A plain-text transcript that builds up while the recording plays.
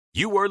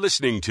You are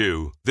listening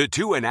to the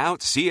Two and Out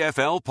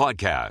CFL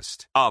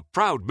podcast, a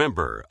proud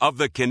member of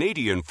the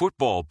Canadian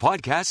Football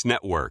Podcast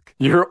Network.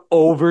 You're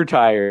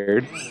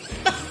overtired.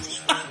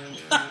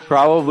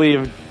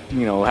 Probably,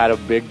 had a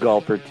big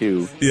gulp or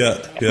two.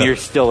 Yeah. And you're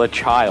still a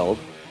child.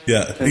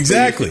 Yeah, and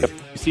exactly. So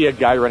you see a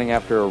guy running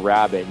after a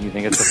rabbit and you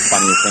think it's the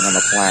funniest thing on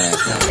the planet.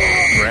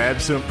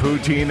 Grab some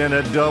poutine and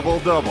a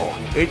double-double.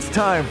 It's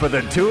time for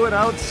the Two and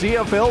Out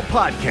CFL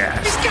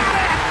podcast. He's got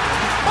it!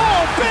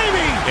 Oh,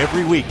 baby!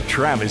 Every week,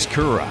 Travis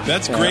Kura.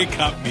 That's Grey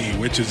Cup me,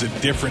 which is a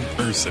different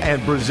person.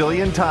 And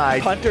Brazilian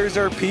Tide. Hunters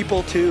are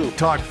people, too.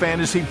 Talk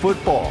fantasy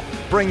football,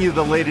 bring you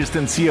the latest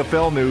in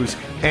CFL news,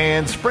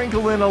 and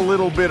sprinkle in a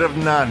little bit of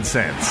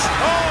nonsense.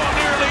 Oh,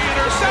 nearly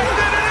intercepted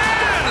it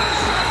is!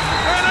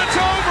 And it's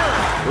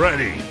over!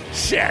 Ready,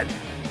 set,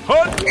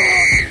 hunt!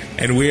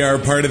 And we are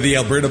part of the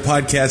Alberta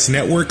Podcast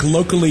Network,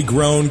 locally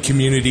grown,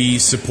 community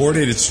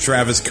supported. It's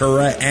Travis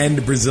Kura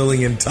and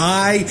Brazilian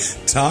Ty.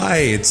 Ty,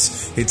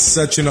 it's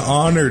such an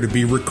honor to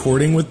be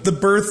recording with the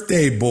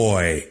birthday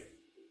boy.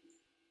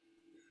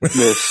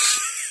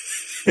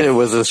 It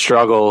was a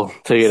struggle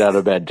to get out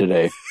of bed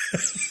today.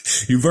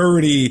 You've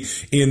already,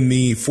 in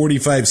the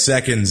 45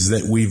 seconds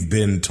that we've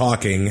been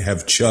talking,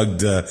 have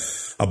chugged a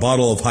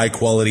bottle of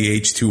high-quality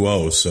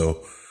H2O,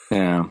 so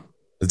yeah,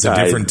 it's a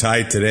different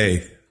Ty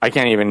today. I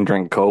can't even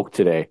drink Coke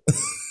today.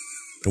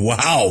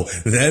 Wow.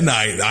 Then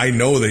I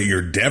know that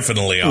you're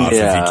definitely off if you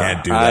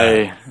can't do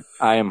that.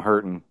 I am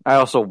hurting. I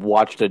also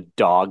watched a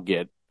dog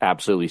get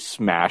absolutely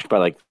smashed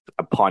by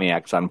a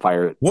Pontiac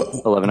Sunfire at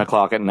 11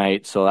 o'clock at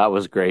night, so that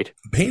was great.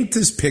 Paint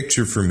this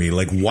picture for me.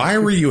 Why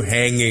were you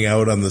hanging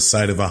out on the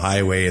side of a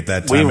highway at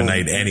that time of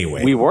night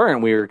anyway? We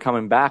weren't. We were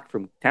coming back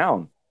from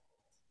town.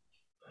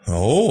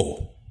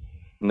 Oh.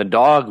 And the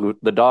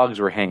dogs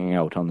were hanging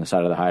out on the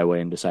side of the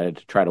highway and decided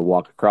to try to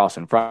walk across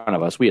in front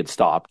of us. We had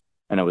stopped,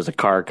 and it was a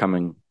car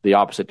coming the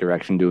opposite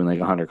direction doing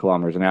 100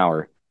 kilometers an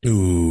hour.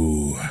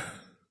 Ooh.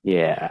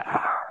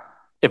 Yeah.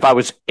 If I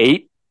was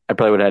 8, I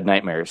probably would have had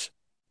nightmares.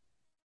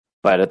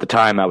 But at the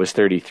time, I was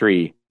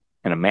 33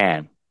 and a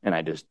man, and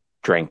I just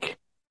drank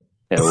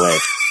it away.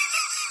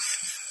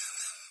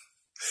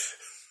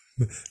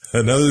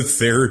 Another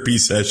therapy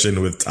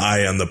session with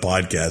Ty on the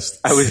podcast.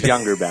 I was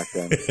younger back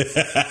then.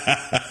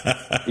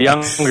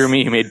 Younger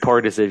me made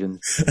poor decisions.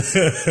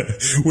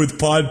 With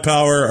Pod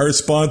Power, our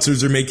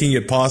sponsors are making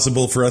it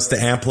possible for us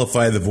to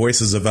amplify the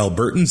voices of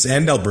Albertans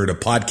and Alberta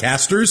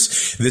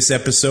podcasters. This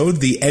episode,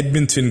 the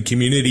Edmonton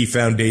Community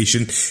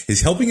Foundation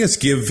is helping us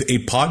give a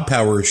Pod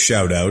Power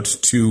shout out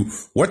to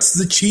What's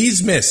the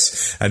Cheese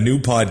Miss, a new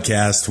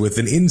podcast with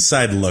an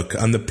inside look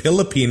on the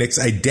Filipinx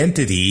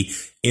identity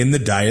in the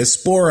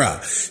diaspora.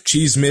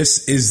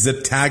 Chismis is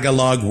the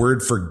Tagalog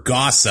word for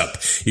gossip.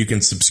 You can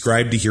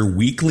subscribe to hear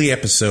weekly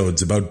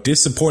episodes about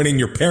disappointing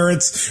your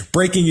parents,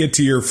 breaking it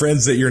to your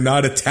friends that you're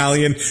not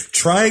Italian,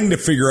 trying to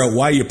figure out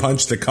why you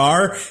punched a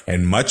car,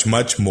 and much,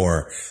 much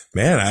more.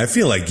 Man, I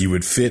feel like you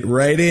would fit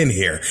right in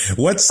here.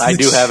 I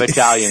do have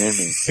Italian in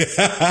me.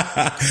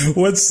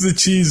 What's the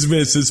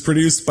Chismis is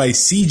produced by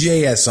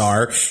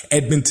CJSR,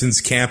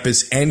 Edmonton's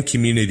campus and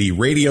community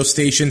radio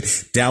station.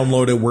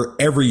 Download it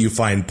wherever you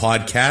find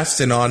podcasts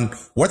and on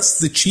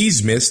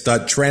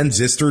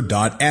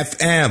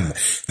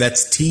what'sthechismis.transistor.fm.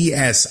 That's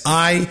TSISMIS.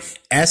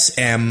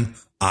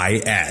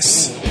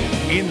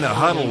 In the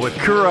Huddle with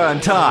Kura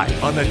and Ty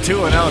on the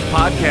Two and Out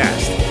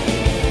podcast.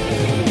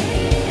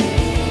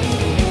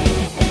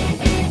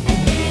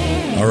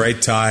 All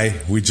right, Ty,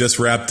 we just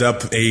wrapped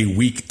up a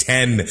week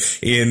 10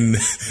 in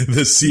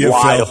the CFL.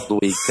 Wild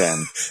week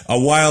 10. A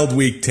wild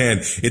week 10.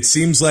 It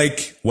seems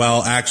like,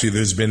 well, actually,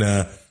 there's been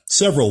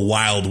several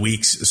wild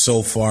weeks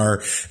so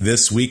far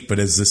this week, but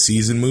as the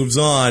season moves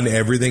on,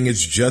 everything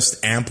is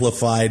just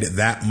amplified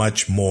that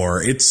much more.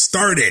 It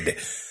started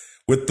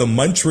with the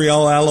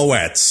Montreal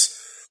Alouettes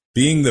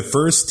being the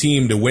first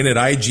team to win at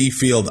IG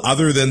Field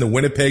other than the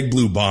Winnipeg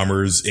Blue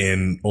Bombers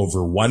in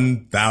over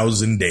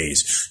 1,000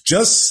 days.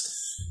 Just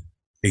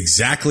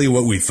exactly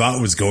what we thought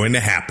was going to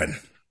happen.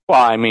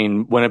 Well, I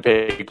mean,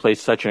 Winnipeg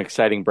plays such an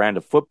exciting brand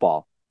of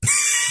football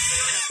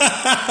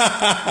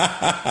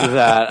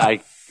that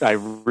I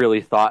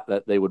really thought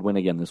that they would win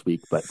again this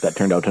week, but that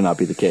turned out to not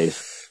be the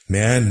case.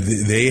 Man,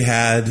 they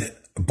had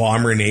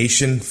Bomber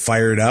Nation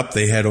fired up.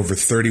 They had over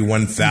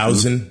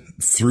 31,000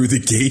 through the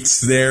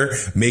gates there,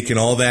 making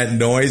all that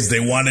noise.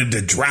 They wanted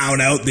to drown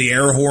out the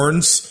air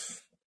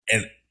horns,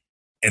 and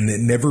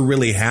it never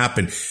really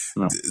happened.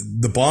 No.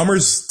 The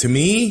Bombers, to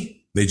me,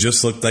 they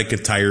just looked like a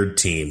tired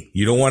team.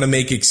 You don't want to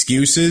make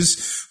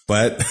excuses,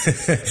 but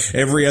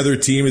every other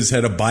team has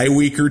had a bye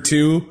week or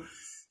two.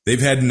 They've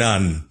had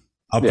none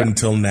up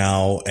until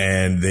now,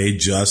 and they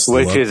just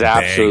which is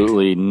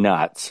absolutely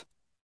nuts.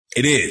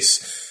 It is.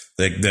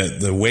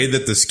 The way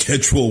that the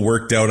schedule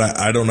worked out,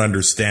 I don't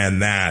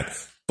understand that.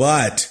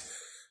 But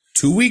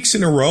 2 weeks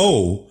in a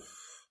row,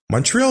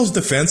 Montreal's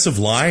defensive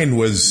line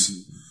was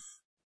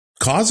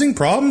causing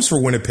problems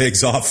for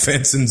Winnipeg's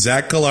offense and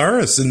Zach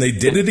Collaros, and they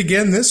did it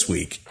again this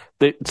week.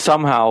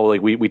 Somehow,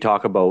 we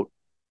talk about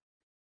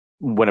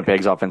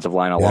Winnipeg's offensive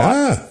line a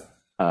lot.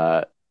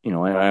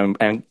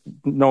 and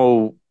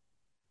no,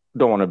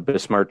 don't want to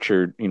besmirch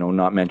or,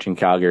 not mention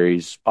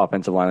Calgary's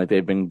offensive line. Like,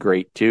 they've been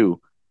great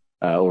too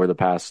over the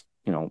past,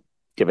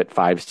 give it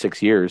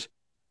 5-6 years.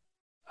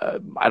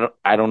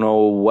 I don't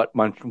know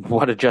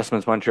what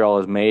adjustments Montreal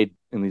has made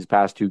in these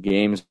past 2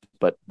 games,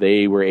 but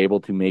they were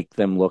able to make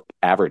them look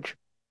average.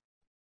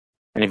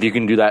 And if you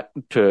can do that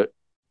to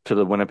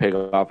the Winnipeg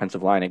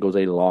offensive line, it goes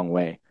a long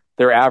way.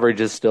 Their average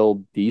is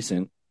still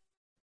decent,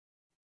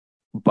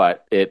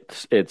 but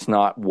it's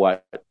not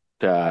what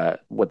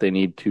they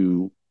need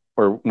to,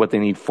 or what they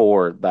need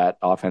for that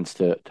offense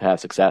to have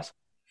success.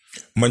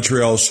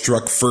 Montreal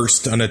struck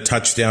first on a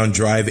touchdown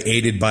drive,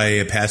 aided by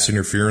a pass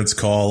interference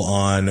call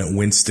on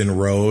Winston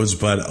Rose.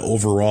 But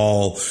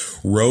overall,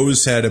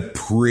 Rose had a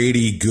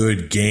pretty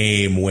good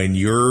game. When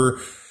you're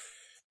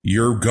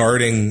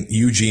guarding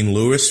Eugene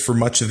Lewis for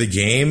much of the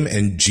game,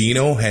 and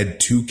Gino had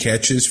 2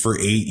 catches for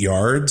 8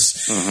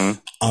 yards. Mm-hmm.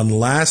 On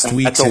last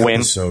week's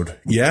episode,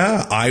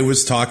 yeah, I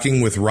was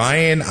talking with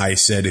Ryan. I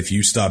said, if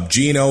you stop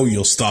Gino,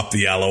 you'll stop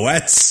the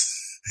Alouettes.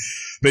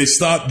 They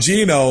stopped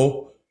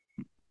Gino,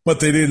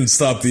 but they didn't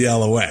stop the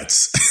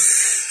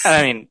Alouettes.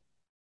 I mean,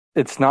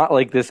 it's not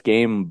like this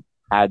game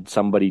had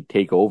somebody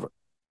take over.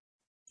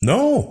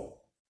 No.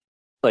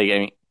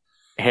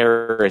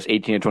 Harris,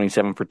 18 of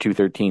 27 for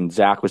 213.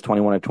 Zach was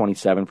 21 of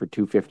 27 for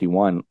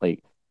 251.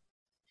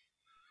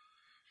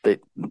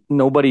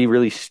 Nobody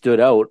really stood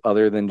out,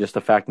 other than just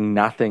the fact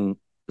nothing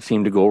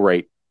seemed to go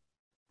right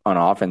on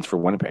offense for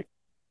Winnipeg.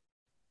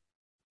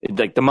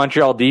 The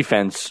Montreal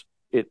defense,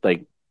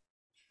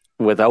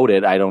 without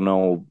it, I don't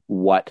know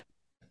what.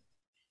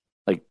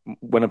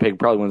 Winnipeg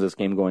probably wins this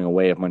game going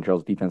away if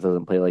Montreal's defense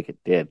doesn't play like it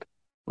did.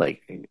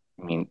 It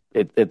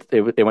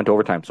went to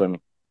overtime, so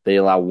they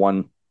allow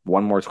one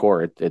more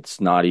score. It's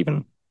not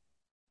even,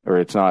 or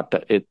it's not.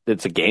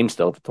 It's a game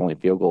still if it's only a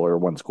field goal or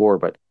 1 score,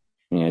 but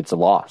it's a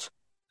loss.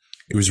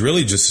 It was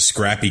really just a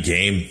scrappy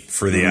game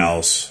for the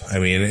Owls.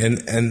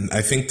 And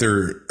I think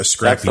they're a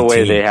scrappy That's the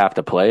way team. they have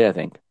to play, I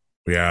think.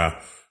 Yeah.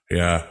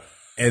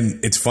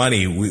 And it's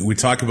funny, we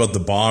talk about the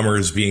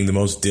Bombers being the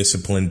most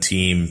disciplined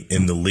team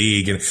in the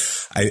league, and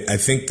I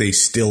think they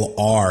still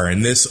are.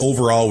 And this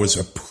overall was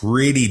a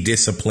pretty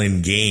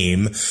disciplined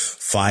game,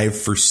 5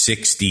 for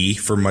 60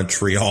 for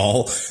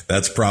Montreal.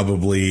 That's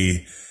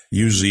probably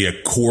usually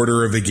a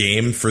quarter of a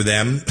game for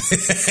them.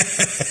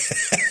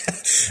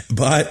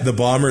 But the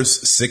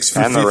Bombers, 6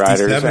 for 57. And the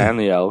Riders and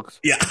the Elks.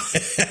 Yeah.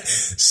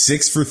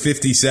 6 for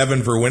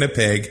 57 for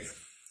Winnipeg.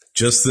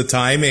 Just the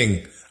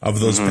timing of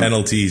those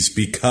penalties,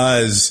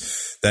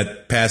 because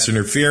that pass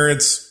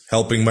interference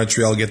helping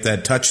Montreal get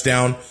that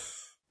touchdown.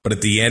 But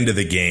at the end of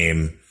the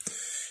game,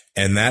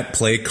 and that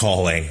play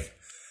calling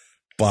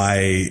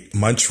by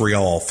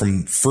Montreal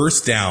from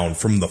first down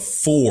from the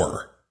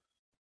 4,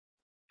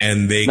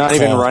 and they not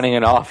even running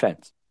an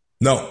offense.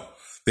 No,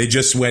 they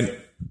just went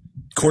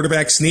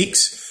quarterback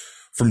sneaks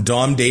from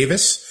Dom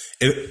Davis.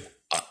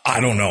 I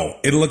don't know.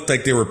 It looked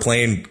like they were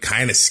playing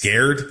kind of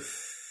scared,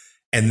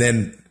 and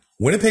then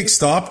Winnipeg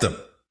stopped them.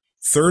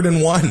 3rd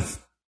and 1.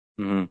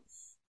 Mm-hmm.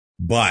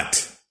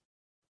 But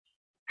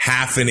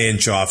half an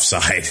inch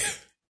offside.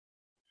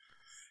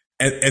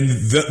 And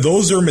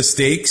those are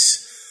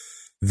mistakes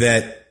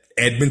that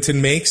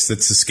Edmonton makes,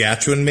 that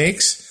Saskatchewan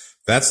makes.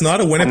 That's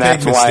not a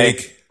Winnipeg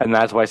mistake. And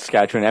that's why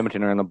Saskatchewan and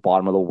Edmonton are in the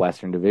bottom of the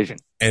Western Division.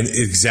 And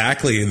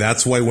exactly. And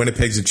that's why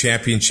Winnipeg's a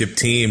championship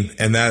team.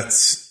 And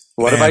that's...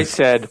 What have I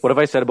said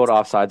about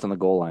offsides on the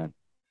goal line?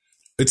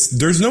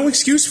 There's no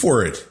excuse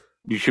for it.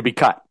 You should be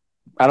cut.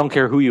 I don't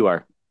care who you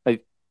are.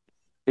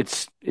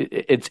 It's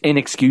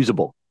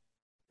inexcusable.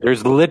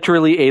 There's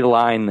literally a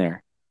line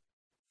there.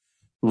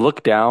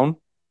 Look down,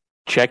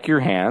 check your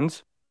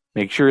hands,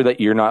 make sure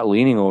that you're not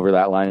leaning over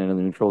that line into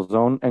the neutral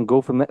zone, and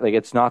go from there.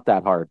 It's not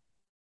that hard.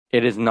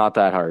 It is not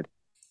that hard.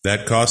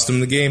 That cost them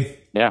the game.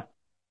 Yeah.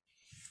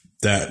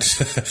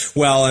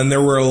 Well, and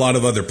there were a lot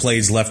of other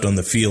plays left on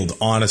the field,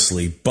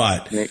 honestly,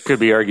 but it could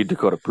be argued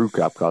Dakota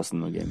Prukop cost them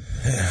the game.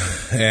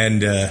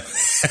 And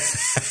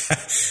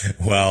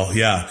well,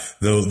 yeah,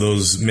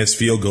 those missed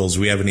field goals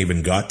we haven't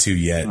even got to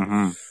yet.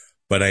 Mm-hmm.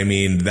 But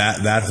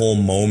that whole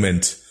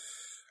moment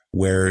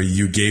where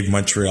you gave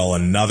Montreal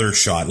another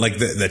shot, like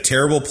the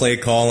terrible play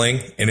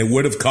calling, and it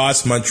would have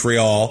cost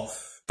Montreal.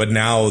 But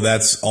now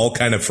that's all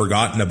kind of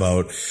forgotten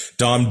about.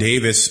 Dom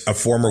Davis, a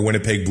former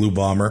Winnipeg Blue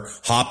Bomber,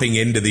 hopping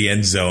into the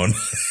end zone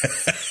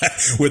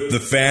with the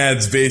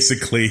fans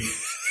basically.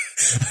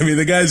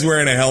 The guy's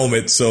wearing a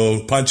helmet,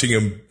 so punching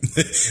him.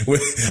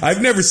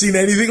 I've never seen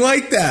anything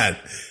like that.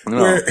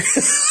 No.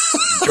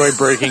 Enjoy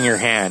breaking your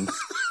hand.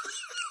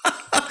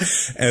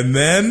 And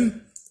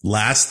then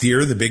last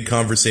year, the big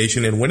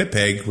conversation in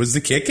Winnipeg was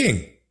the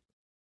kicking.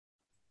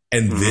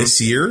 And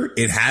this year,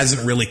 it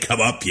hasn't really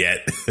come up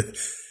yet.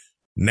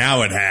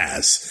 Now it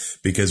has,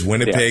 because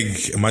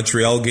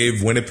Montreal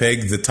gave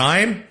Winnipeg the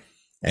time,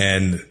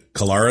 and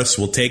Collaros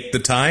will take the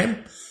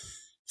time.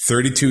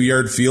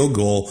 32-yard field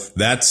goal.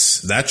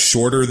 That's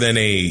shorter than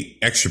a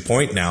extra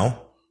point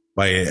now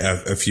by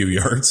a few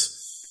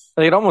yards.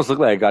 Like, it almost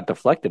looked like it got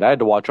deflected. I had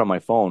to watch on my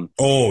phone.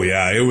 Oh,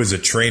 yeah. It was a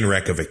train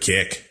wreck of a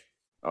kick.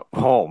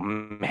 Oh,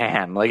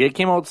 man. Like, it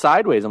came out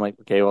sideways. I'm like,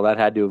 okay, well, that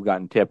had to have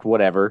gotten tipped.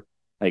 Whatever.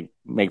 Like,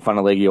 make fun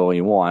of Legio all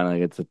you want.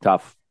 Like, it's a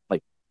tough,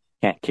 like,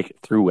 can't kick it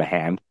through a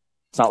hand.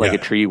 It's not like a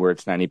tree where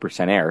it's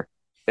 90% air.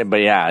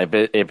 But yeah,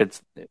 if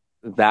it's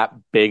that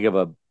big of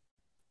a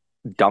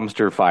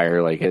dumpster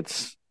fire, like,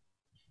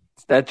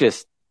 that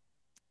just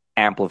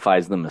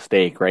amplifies the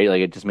mistake, right?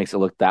 Like, it just makes it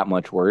look that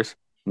much worse.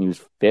 And he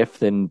was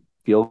 5th in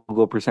field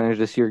goal percentage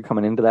this year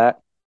coming into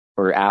that,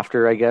 or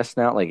after, I guess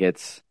now. Like,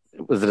 it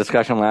was a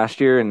discussion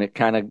last year, and it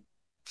kind of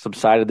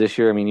subsided this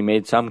year. I mean, he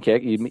made some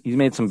kick. He's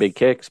made some big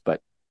kicks,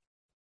 but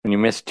when you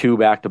miss 2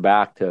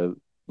 back-to-back to,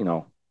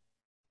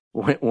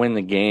 win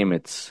the game,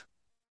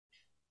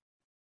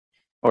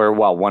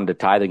 one to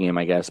tie the game,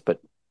 I guess, but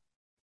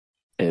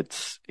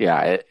it's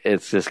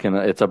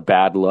a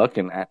bad look.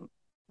 And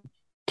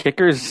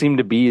kickers seem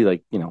to be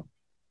like,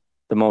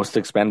 the most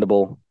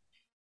expendable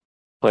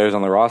players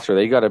on the roster.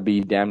 They got to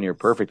be damn near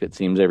perfect, it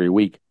seems, every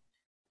week,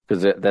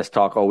 because this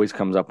talk always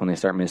comes up when they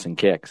start missing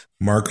kicks.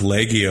 Mark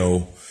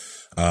Legio,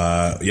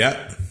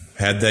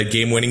 had that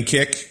game-winning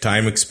kick,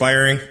 time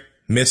expiring,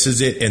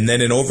 misses it, and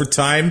then in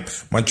overtime,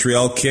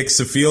 Montreal kicks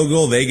a field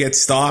goal, they get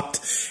stopped,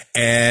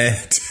 and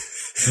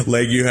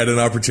Legio had an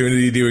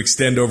opportunity to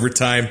extend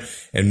overtime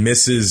and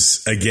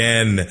misses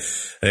again.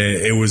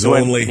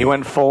 He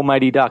went full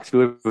Mighty Ducks.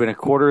 Within a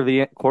quarter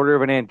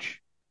of an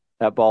inch,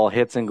 that ball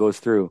hits and goes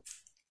through.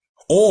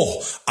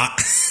 Oh, I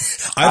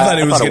thought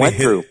it was going to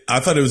hit. Through. I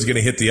thought it was going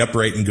to hit the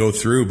upright and go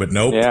through, but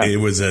nope. Yeah. It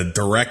was a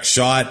direct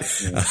shot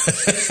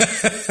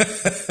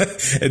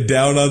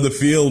down on the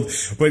field.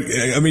 But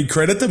I mean,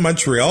 credit to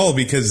Montreal,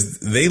 because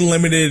they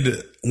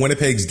limited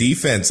Winnipeg's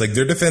defense. Like,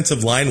 their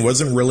defensive line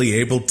wasn't really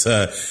able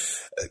to.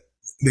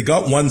 They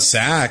got 1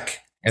 sack,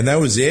 and that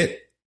was it.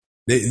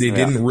 They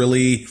didn't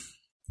really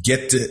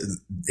get to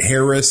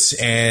Harris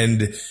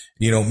and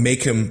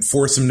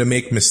force him to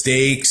make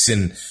mistakes,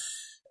 and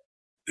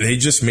they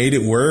just made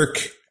it work.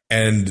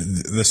 And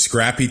the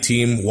scrappy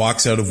team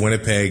walks out of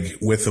Winnipeg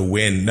with a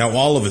win. Now,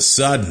 all of a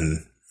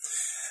sudden,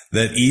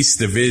 that East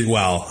Division,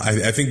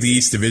 I think the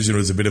East Division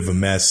was a bit of a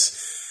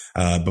mess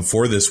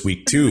before this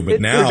week too,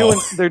 but now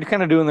they're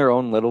kind of doing their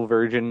own little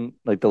version,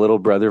 like the little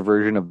brother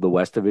version of the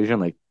West Division.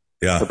 Like,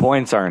 the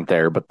points aren't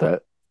there, but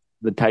the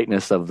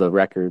tightness of the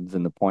records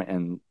and the point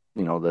and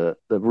the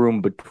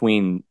room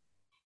between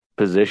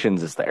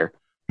positions is there.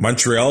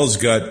 Montreal's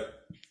got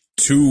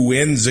 2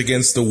 wins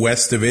against the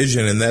West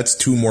Division, and that's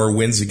 2 more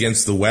wins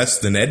against the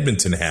West than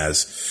Edmonton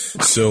has.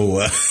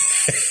 So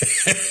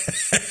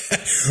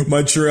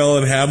Montreal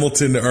and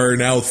Hamilton are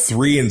now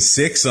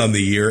 3-6 on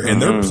the year,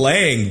 and they're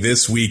playing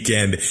this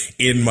weekend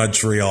in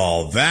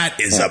Montreal.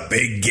 That is a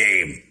big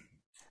game.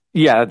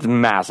 Yeah, that's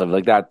massive.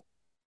 Like that.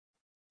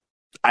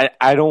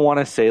 I don't want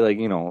to say, like,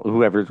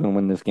 whoever's going to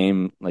win this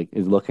game, like,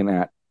 is looking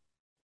at,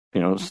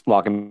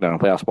 locking down a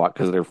playoff spot,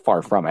 because they're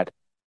far from it.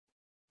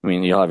 I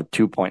mean, you'll have a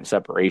 2-point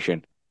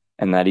separation,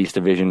 and that East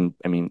Division,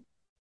 I mean,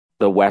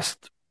 the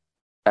West,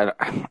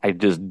 I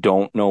just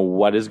don't know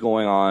what is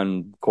going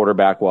on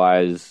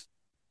quarterback-wise,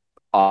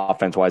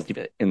 offense-wise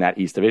in that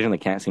East Division. They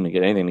can't seem to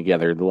get anything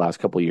together the last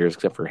couple of years,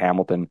 except for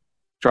Hamilton.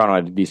 Toronto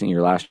had a decent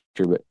year last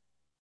year, but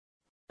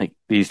like,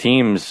 these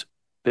teams,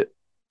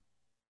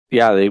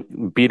 they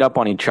beat up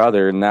on each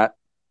other, and that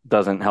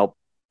doesn't help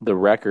the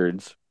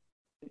records,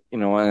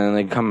 and then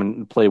they come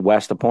and play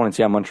West opponents.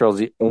 Yeah, Montreal's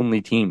the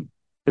only team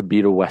to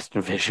beat a West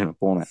Division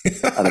opponent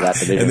out of that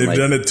division. And they've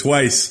done it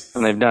twice.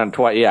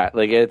 Yeah,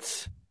 like,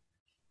 it's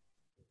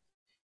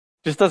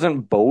just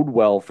doesn't bode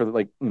well for,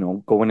 like,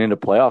 going into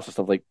playoffs and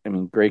stuff. Like, I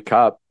mean, Grey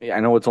Cup,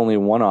 I know it's only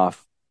a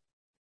one-off,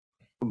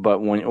 but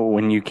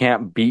when you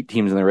can't beat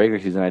teams in the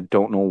regular season, I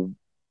don't know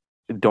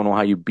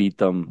how you beat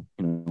them,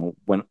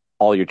 when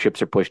all your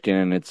chips are pushed in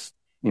and it's,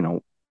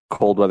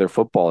 cold weather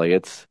football.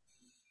 Like,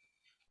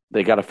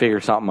 they got to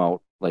figure something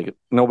out. Like,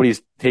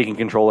 nobody's taking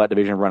control of that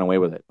division and run away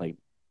with it. Like,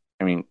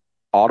 I mean,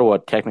 Ottawa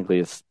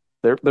technically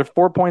they're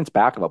 4 points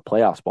back of a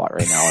playoff spot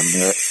right now, and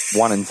they're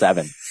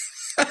 1-7.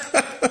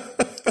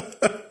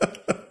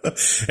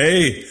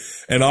 Hey,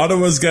 and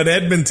Ottawa's got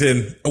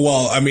Edmonton.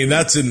 Well, I mean,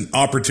 that's an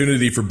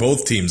opportunity for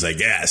both teams, I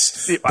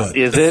guess. But,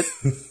 is it?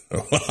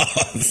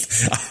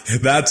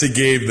 That's a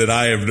game that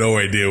I have no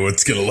idea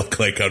what's going to look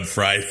like on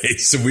Friday,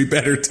 so we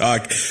better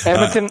talk.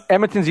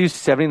 Edmonton's used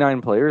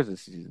 79 players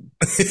this season.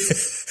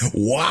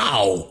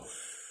 Wow.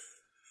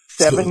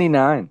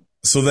 79.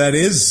 So that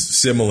is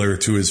similar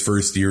to his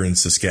first year in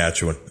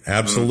Saskatchewan.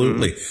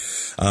 Absolutely.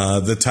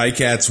 The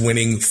Ticats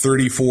winning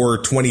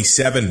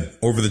 34-27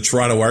 over the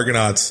Toronto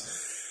Argonauts.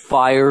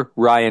 Fire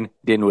Ryan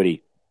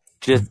Dinwiddie.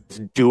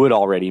 Just do it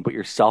already. Put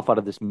yourself out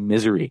of this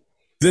misery.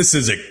 This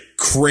is a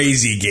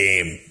crazy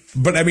game.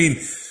 But I mean,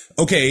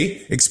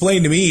 okay,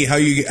 explain to me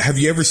have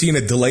you ever seen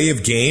a delay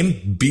of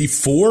game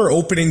before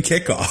opening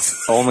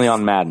kickoff? Only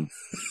on Madden.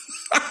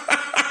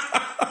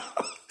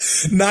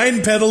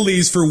 9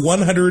 penalties for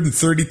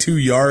 132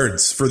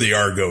 yards for the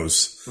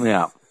Argos.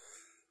 Yeah.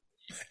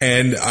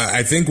 And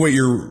I think what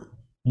you're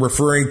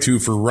referring to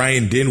for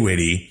Ryan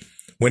Dinwiddie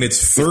when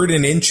it's 3rd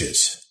and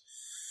inches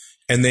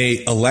and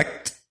they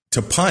elect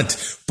to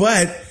punt.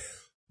 But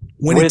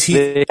when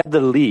they had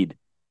the lead,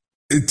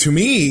 to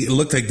me, it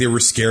looked like they were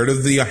scared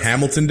of the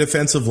Hamilton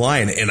defensive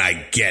line, and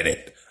I get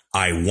it.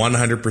 I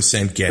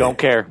 100% get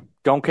it.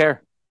 Don't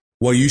care.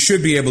 Well, you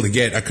should be able to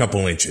get a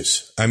couple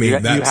inches. I mean,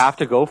 you have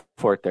to go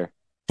for it there.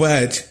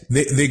 But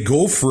they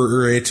go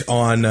for it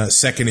on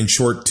 2nd and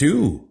short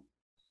too.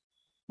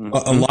 Mm-hmm.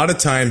 A lot of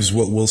times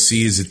what we'll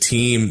see is a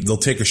team, they'll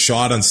take a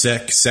shot on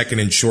 2nd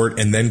and short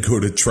and then go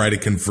to try to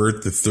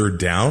convert the 3rd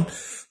down.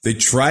 They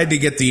tried to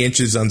get the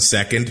inches on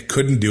 2nd,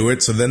 couldn't do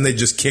it, so then they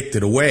just kicked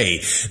it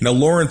away. Now,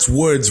 Lawrence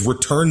Woods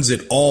returns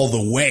it all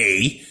the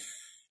way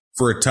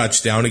for a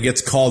touchdown. It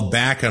gets called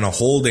back on a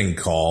holding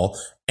call.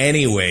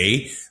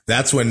 Anyway,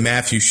 that's when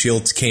Matthew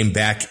Schultz came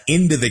back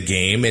into the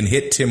game and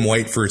hit Tim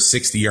White for a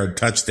 60-yard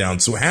touchdown.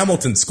 So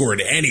Hamilton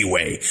scored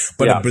anyway,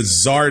 but a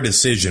bizarre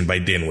decision by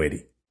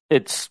Dinwiddie.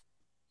 It's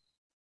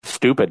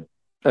stupid.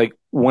 Like,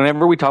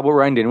 whenever we talk about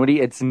Ryan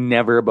Dinwiddie, it's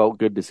never about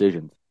good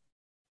decisions.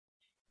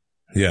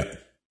 Yeah.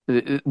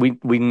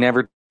 We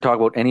never talk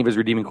about any of his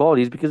redeeming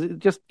qualities because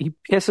he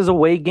pisses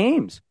away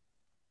games.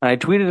 And I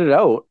tweeted it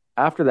out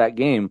after that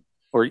game,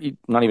 or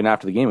not even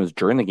after the game, it was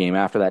during the game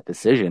after that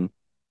decision.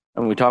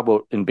 And we talk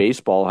about in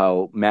baseball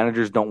how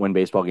managers don't win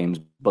baseball games,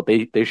 but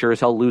they sure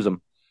as hell lose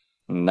them.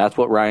 And that's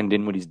what Ryan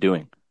Dinwiddie's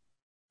doing.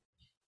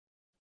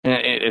 And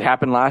it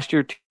happened last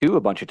year too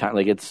a bunch of times.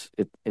 Like it's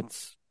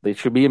they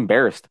should be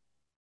embarrassed.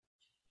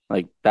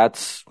 Like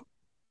that's.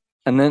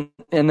 And then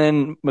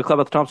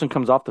McLeod Thompson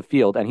comes off the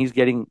field and he's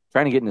trying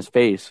to get in his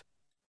face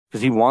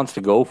because he wants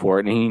to go for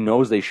it and he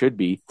knows they should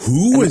be.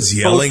 Who was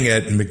yelling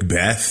at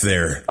Macbeth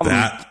there?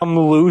 Some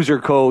loser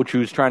coach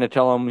who's trying to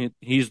tell him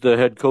he's the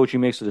head coach. He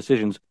makes the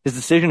decisions. His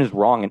decision is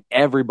wrong, and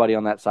everybody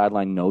on that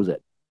sideline knows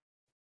it.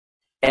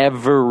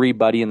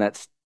 Everybody in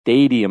that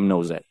stadium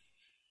knows it.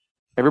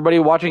 Everybody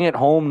watching at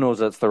home knows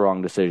that's the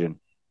wrong decision,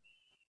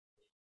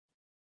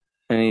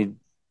 and he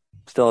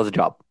still has a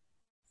job.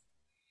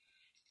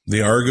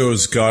 The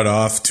Argos got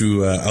off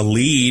to a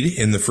lead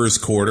in the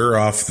first quarter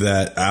off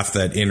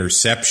that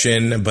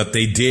interception, but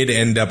they did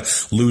end up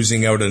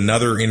losing out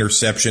another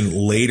interception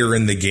later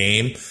in the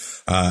game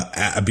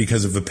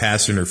because of the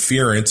pass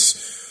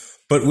interference.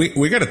 But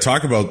we got to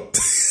talk about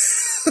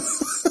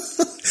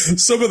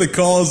some of the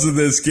calls in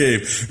this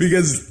game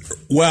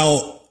because,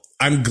 well,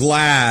 I'm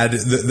glad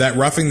that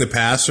roughing the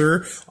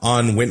passer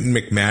on Wynton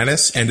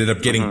McManus ended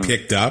up getting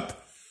picked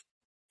up.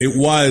 It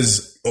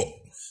was...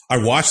 I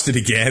watched it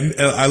again.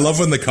 I love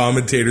when the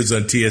commentators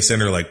on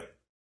TSN are like,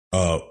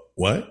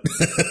 what?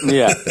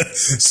 Yeah.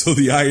 So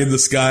the eye in the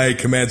sky,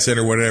 command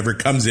center, whatever,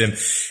 comes in,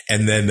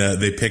 and then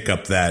they pick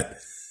up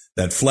that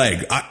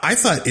flag. I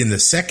thought in the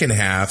second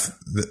half,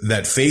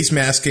 that face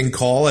masking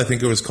call, I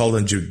think it was called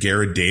on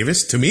Garrett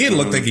Davis. To me, it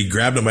looked like he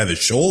grabbed him by the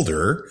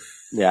shoulder.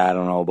 Yeah, I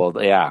don't know about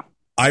that. Yeah.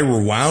 I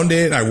rewound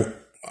it. I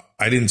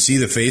didn't see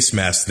the face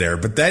mask there,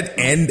 but that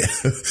end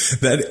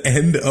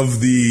of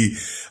the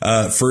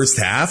first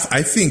half,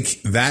 I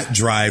think that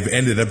drive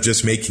ended up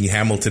just making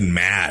Hamilton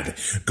mad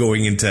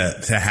going into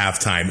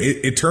halftime.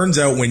 It turns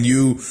out when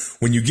you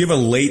give a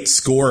late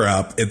score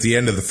up at the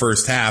end of the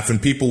first half,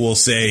 and people will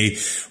say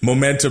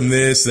momentum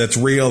that's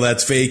real,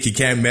 that's fake, you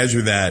can't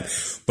measure that.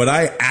 But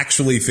I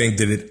actually think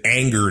that it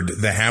angered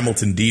the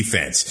Hamilton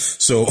defense.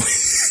 So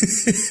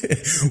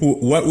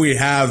what we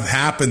have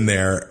happened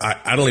there,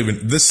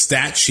 this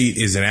stat sheet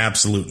is an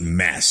absolute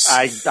mess.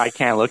 I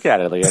can't look at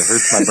it. Like, it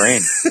hurts my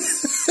brain.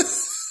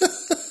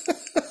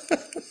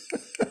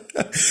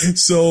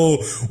 So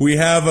we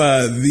have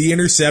the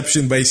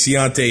interception by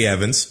Ciante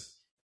Evans,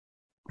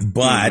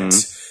 but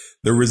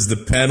there was the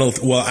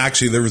penalty. Well,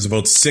 actually, there was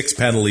about 6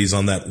 penalties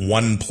on that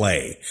one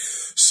play.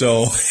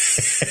 So,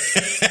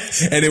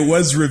 and it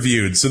was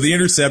reviewed. So the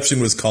interception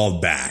was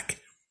called back.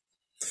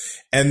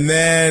 And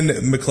then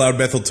McLeod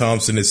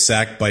Bethel-Thompson is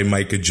sacked by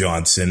Micah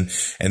Johnson,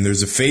 and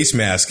there's a face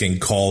masking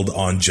called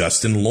on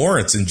Justin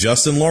Lawrence. And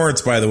Justin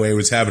Lawrence, by the way,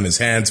 was having his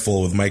hands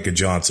full with Micah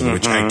Johnson,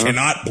 which I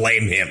cannot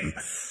blame him.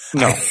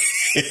 No.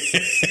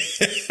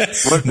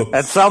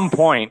 At some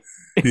point.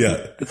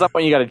 Yeah. At some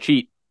point you got to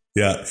cheat.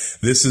 Yeah.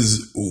 This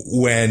is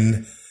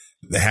when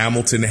the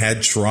Hamilton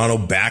had Toronto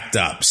backed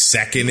up,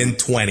 2nd and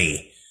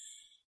 20.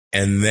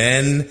 And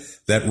then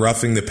that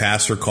roughing the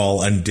passer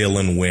call on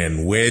Dylan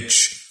Wynn,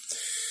 which,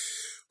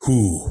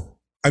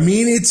 I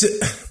mean,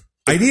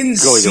 I didn't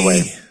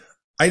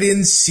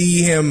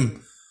see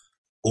him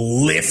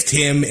lift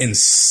him and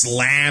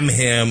slam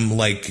him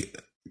like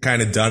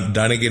kind of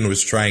Dunnigan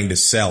was trying to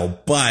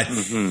sell, but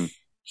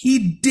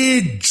he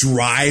did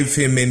drive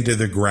him into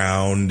the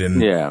ground.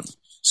 And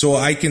so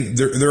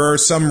there are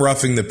some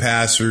roughing the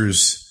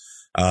passers,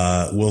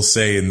 we'll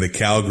say in the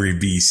Calgary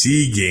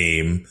BC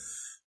game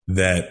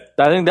that.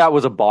 I think that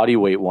was a body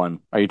weight one.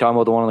 Are you talking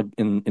about the one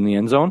in the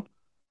end zone?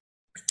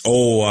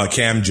 Oh,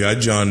 Cam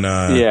Judge on.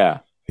 Yeah.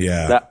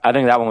 Yeah. I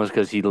think that one was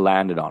because he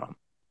landed on him.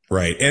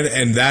 Right.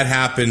 And that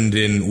happened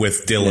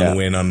with Dylan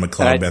Wynn on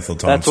McLeod Bethel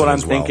Thompson. That's what I'm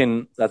as well.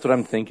 thinking. That's what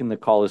I'm thinking the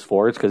call is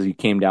for. It's because you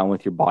came down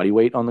with your body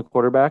weight on the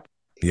quarterback.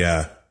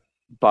 Yeah.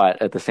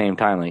 But at the same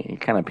time, like, you're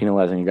kind of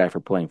penalizing a guy for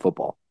playing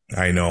football.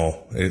 I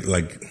know.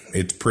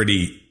 It's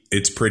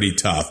pretty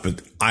tough.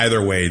 But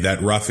either way,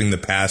 that roughing the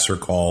passer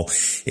call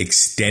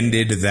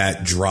extended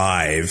that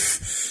drive.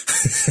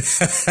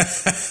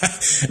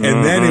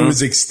 And then it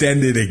was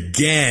extended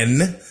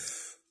again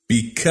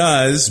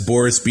because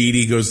Boris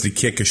Bede goes to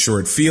kick a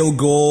short field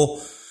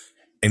goal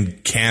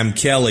and Cam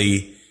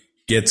Kelly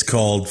gets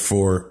called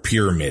for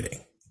pyramiding.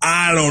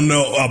 I don't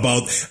know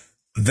about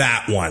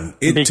that one.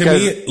 To me,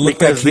 it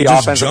looked like he the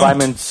just offensive jumped.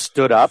 lineman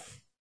stood up.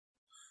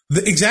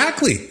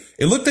 Exactly.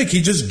 It looked like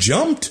he just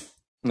jumped.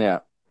 Yeah.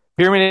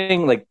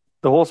 Pyramiding, like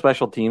the whole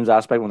special teams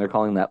aspect when they're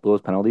calling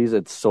those penalties,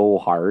 it's so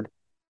hard.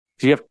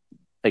 So you have,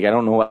 like, I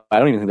don't know. I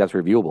don't even think that's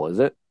reviewable, is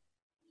it?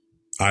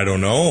 I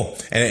don't know.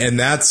 And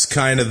that's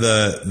kind of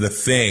the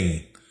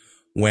thing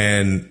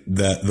when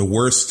the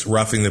worst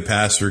roughing the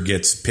passer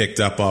gets picked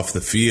up off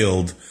the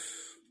field,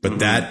 but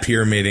that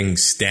pyramiding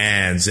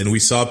stands. And we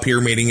saw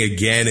pyramiding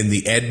again in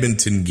the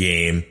Edmonton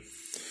game.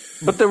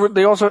 But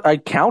they also,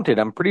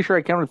 I'm pretty sure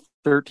I counted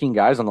 13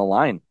 guys on the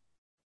line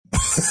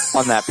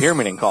on that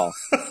pyramiding call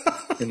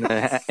in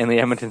the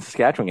Edmonton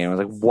Saskatchewan game. I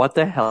was like, what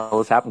the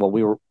hell is happening?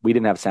 Well, we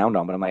didn't have sound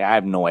on, but I'm like, I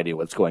have no idea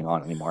what's going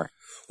on anymore.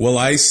 Well,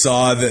 I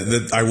saw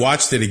that I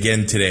watched it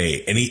again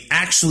today, and he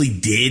actually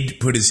did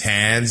put his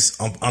hands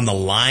on the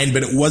line,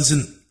 but it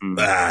wasn't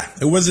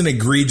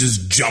egregious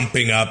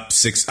jumping up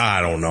six.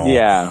 I don't know.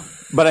 Yeah.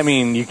 But I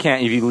mean, you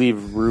can't, if you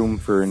leave room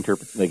for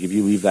if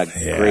you leave that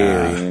gray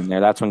area in there,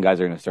 that's when guys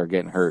are going to start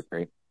getting hurt,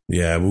 right?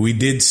 Yeah, but we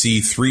did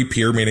see 3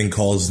 pyramiding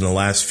calls in the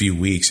last few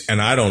weeks,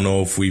 and I don't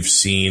know if we've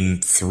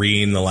seen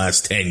 3 in the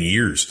last 10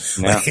 years.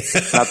 Yeah,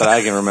 not that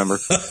I can remember.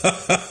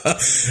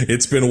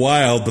 It's been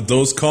wild, but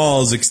those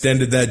calls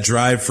extended that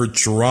drive for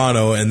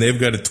Toronto, and they've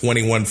got a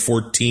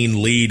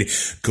 21-14 lead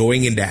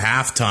going into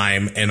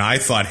halftime, and I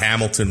thought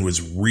Hamilton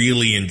was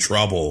really in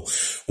trouble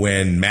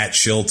when Matt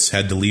Schultz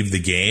had to leave the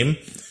game.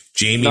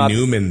 Jamie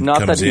Newman comes in.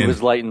 Not that he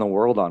was lighting the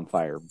world on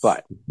fire,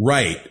 but.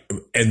 Right.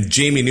 And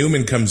Jamie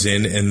Newman comes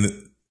in,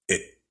 and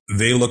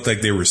they looked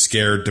like they were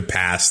scared to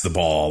pass the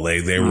ball.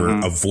 They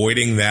were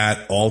avoiding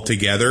that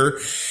altogether.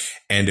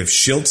 And if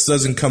Schultz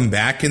doesn't come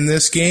back in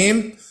this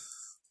game,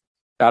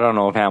 I don't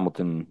know if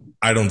Hamilton.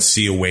 I don't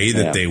see a way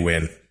that they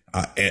win.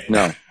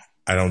 No.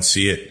 I don't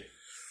see it.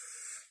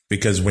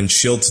 Because when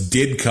Schultz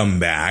did come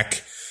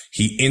back,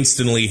 he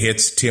instantly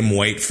hits Tim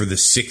White for the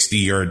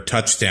 60-yard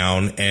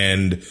touchdown,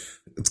 and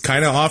it's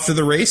kind of off to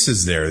the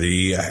races there.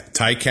 The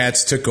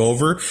Ticats took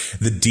over.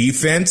 The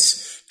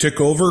defense took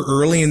over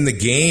early in the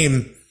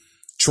game.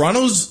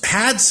 Toronto's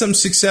had some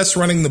success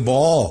running the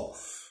ball,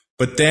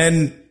 but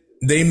then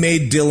they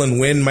made Dylan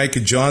Wynn, Micah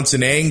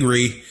Johnson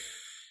angry,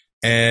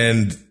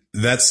 and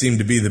that seemed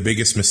to be the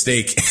biggest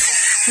mistake.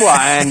 Well,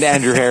 and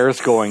Andrew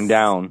Harris going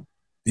down.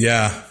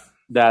 Yeah.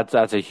 That's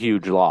a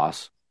huge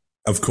loss.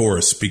 Of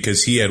course,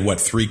 because he had,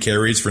 3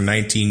 carries for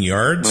 19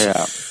 yards?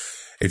 Yeah.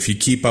 If you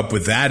keep up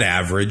with that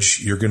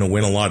average, you're going to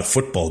win a lot of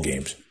football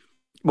games.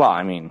 Well,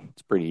 I mean,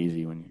 it's pretty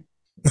easy when you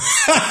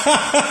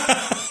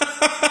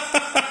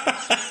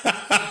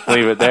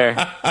leave it there.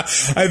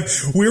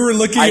 We were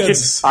looking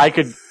I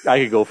could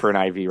go for an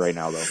IV right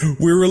now, though.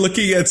 We were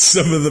looking at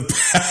some of the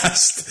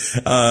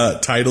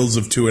past titles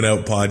of 2 and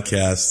Out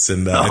podcasts,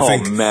 and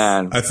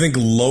I think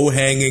Low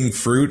Hanging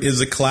Fruit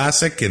is a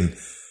classic, and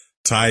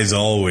Ty's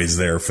always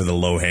there for the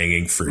low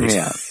hanging fruit.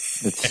 Yeah,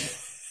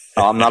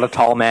 I'm not a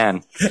tall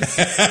man.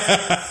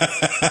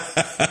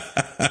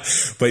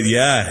 But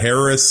yeah,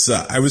 Harris,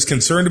 I was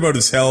concerned about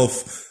his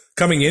health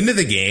coming into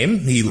the game.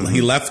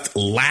 He left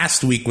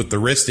last week with the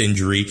wrist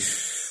injury.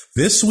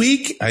 This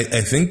week, I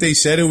think they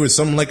said it was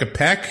something like a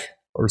pec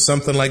or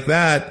something like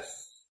that.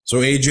 So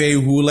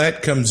AJ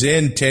Ouellette comes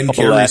in, 10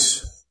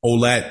 carries.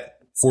 Ouellette,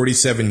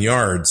 47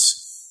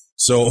 yards.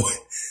 So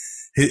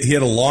he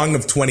had a long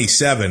of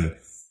 27.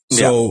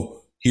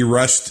 So he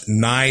rushed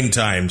 9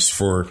 times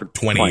for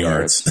 20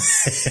 yards.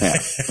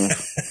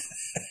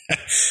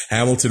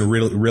 Hamilton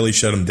really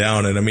shut him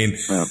down. And I mean,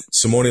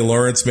 Simone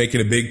Lawrence making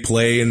a big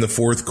play in the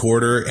fourth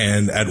quarter,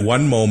 and at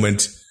one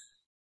moment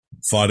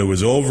thought it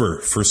was over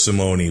for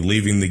Simone,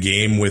 leaving the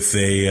game with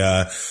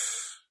a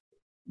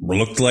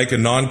looked like a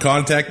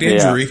non-contact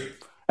injury. Yeah.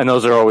 And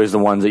those are always the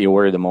ones that you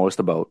worry the most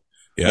about.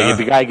 Yeah. Like if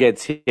the guy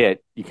gets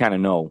hit, you kind of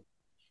know.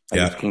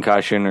 It's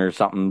concussion or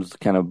something's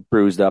kind of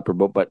bruised up,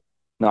 but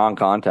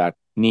non-contact,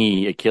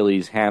 knee,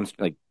 Achilles,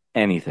 hamstring, like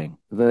anything,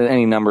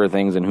 any number of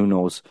things, and who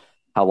knows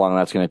how long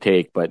that's going to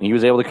take. But he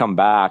was able to come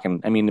back,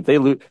 and I mean, if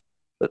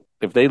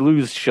they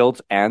lose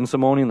Schultz and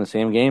Simone in the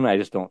same game, I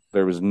just don't.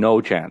 There was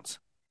no chance.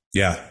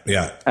 Yeah.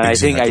 And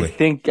exactly.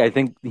 I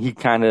think he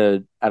kind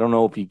of. I don't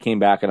know if he came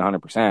back at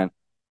 100%,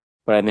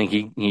 but I think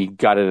he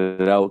got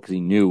it out because he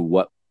knew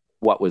what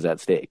was at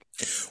stake.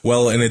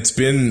 Well, and it's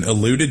been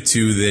alluded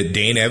to that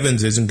Dane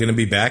Evans isn't going to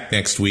be back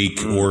next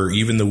week or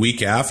even the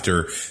week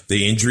after.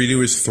 The injury to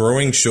his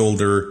throwing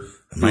shoulder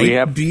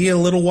Might be a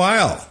little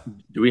while.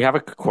 Do we have a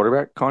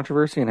quarterback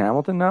controversy in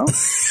Hamilton now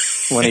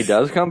when he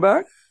does come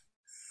back?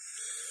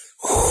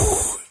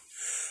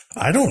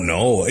 I don't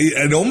know.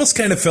 It almost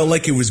kind of felt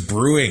like it was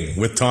brewing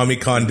with Tommy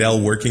Condell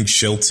working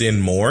Schultz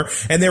in more.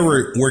 And they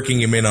were working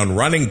him in on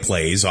running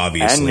plays,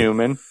 obviously. And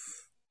Newman.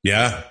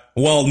 Yeah.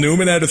 Well,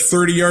 Newman had a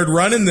 30-yard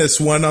run in this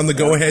one on the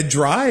go-ahead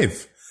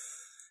drive.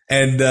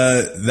 And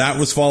that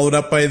was followed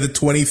up by the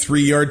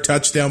 23-yard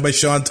touchdown by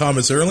Sean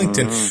Thomas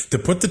Erlington to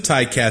put the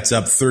Ticats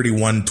up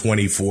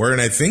 31-24.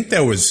 And I think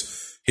that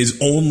was his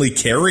only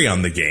carry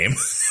on the game.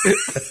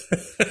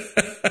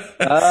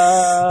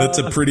 That's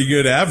a pretty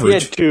good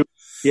average.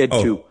 He had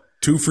two.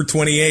 2 for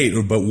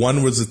 28, but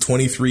one was a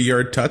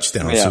 23-yard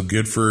touchdown. Yeah. So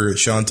good for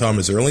Sean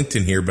Thomas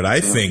Erlington here. But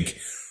I think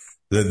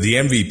the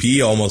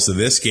MVP almost of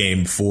this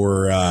game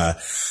for the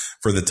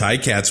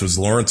Ticats was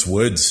Lawrence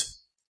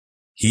Woods.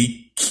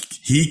 He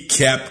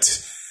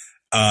kept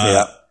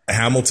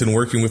Hamilton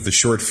working with the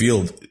short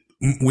field.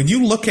 When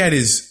you look at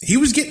he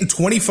was getting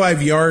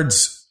 25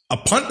 yards a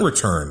punt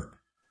return.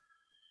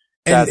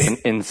 And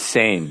that's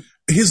insane.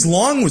 His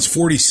long was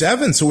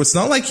 47, so it's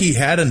not like he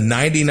had a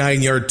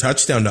 99-yard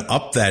touchdown to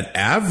up that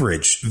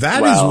average.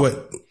 That is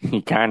what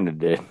he kind of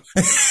did.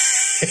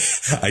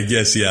 I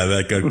guess, yeah,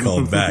 that got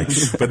called back.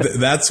 But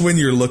that's when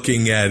you're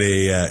looking at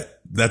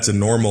that's a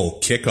normal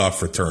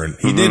kickoff return.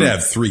 He did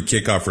have 3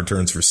 kickoff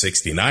returns for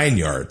 69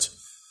 yards.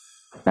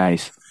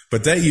 Nice.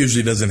 But that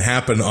usually doesn't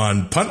happen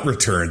on punt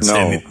returns. No.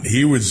 And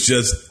he was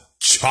just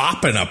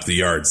chopping up the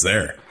yards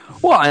there.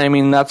 Well, I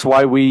mean, that's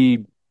why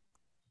we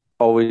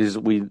always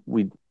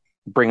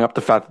bring up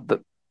the fact that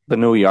the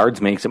no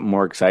yards makes it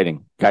more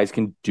exciting. Guys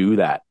can do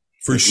that.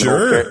 There's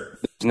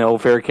no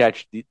fair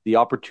catch. The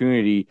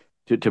opportunity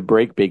to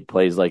break big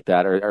plays like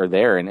that are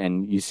there,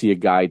 and you see a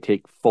guy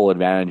take full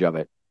advantage of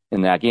it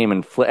in that game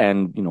and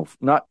you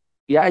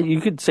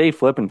could say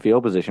flip and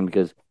field position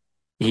because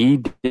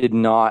he did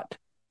not,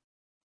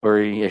 or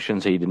I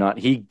shouldn't say he did not.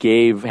 He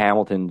gave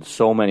Hamilton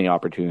so many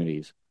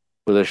opportunities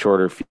with a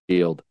shorter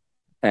field,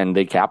 and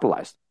they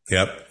capitalized.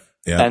 Yep.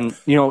 And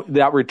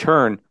that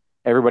return.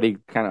 Everybody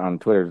kind of on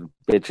Twitter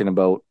bitching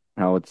about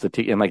how it's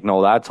and like,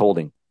 no, that's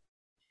holding.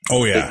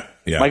 Oh, yeah.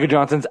 Yeah. Micah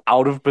Johnson's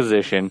out of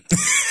position,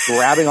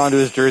 grabbing onto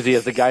his jersey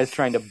as the guy's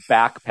trying to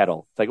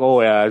backpedal. It's like,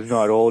 oh, yeah, it's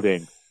not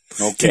holding.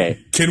 Okay.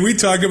 Can we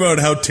talk about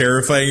how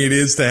terrifying it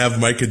is to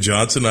have Micah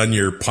Johnson on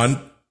your punt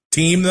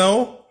team,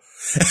 though?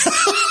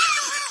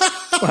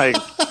 Like,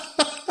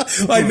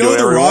 I know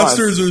the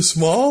rosters are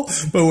small,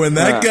 but when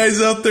that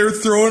guy's out there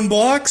throwing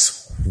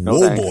blocks,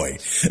 boy.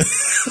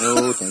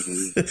 No, thank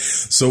you.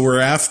 So we're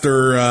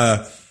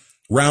after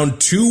round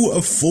 2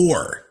 of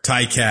 4,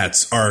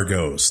 Ticats,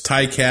 Argos.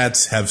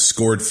 Ticats have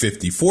scored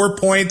 54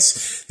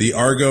 points. The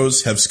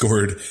Argos have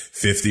scored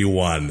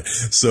 51.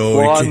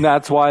 So and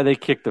that's why they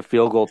kicked the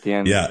field goal at the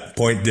end. Yeah,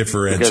 point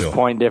differential. Because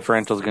point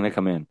differential is going to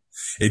come in.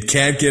 It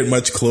can't get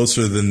much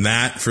closer than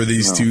that for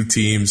these two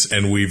teams,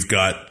 and we've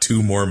got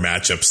 2 more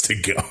matchups to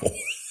go.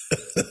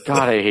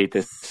 God, I hate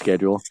this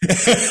schedule.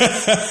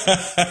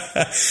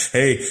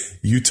 Hey,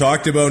 you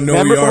talked about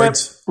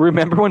yards.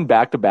 Remember when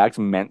back-to-backs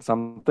meant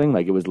something?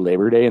 Like it was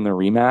Labor Day in the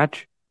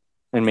rematch?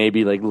 And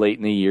maybe like late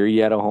in the year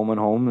you had a home and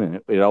home,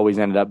 and it always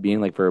ended up being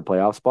like for a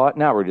playoff spot.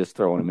 Now we're just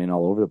throwing them in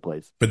all over the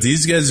place. But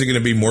these guys are going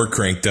to be more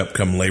cranked up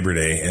come Labor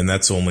Day, and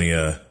that's only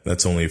a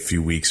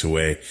few weeks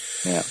away.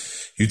 Yeah.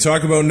 You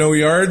talk about no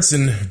yards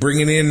and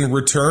bringing in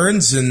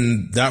returns,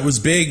 and that was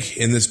big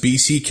in this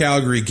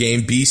BC-Calgary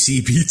game.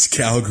 BC beats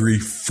Calgary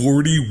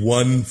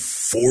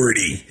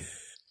 41-40.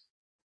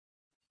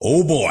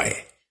 Oh, boy.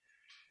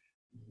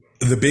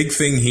 The big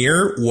thing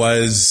here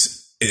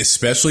was,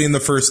 especially in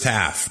the first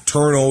half,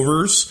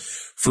 turnovers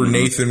for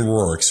Nathan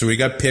Rourke. So he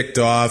got picked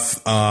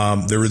off.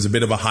 There was a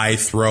bit of a high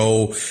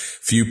throw. A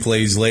few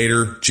plays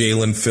later,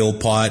 Jalen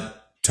Philpott,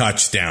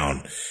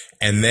 touchdown.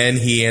 And then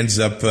he ends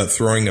up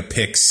throwing a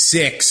pick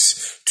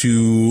 6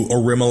 to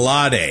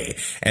Orimolade.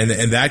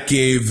 And that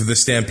gave the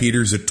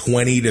Stampeders a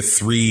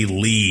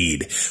 20-3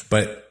 lead.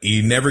 But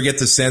you never get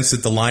the sense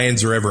that the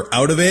Lions are ever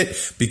out of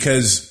it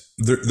because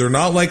they're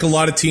not like a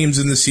lot of teams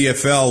in the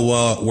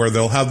CFL where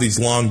they'll have these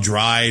long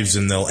drives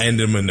and they'll end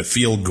them in a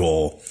field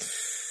goal.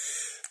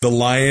 The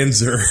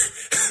Lions are...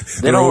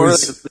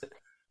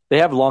 They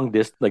have long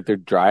distance, like their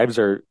drives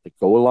go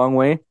a long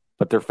way,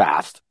 but they're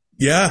fast.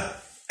 Yeah.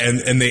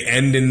 And they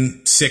end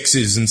in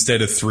 6s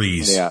instead of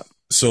 3s. Yeah.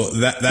 So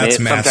that's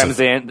massive.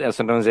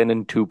 Sometimes they end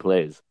in 2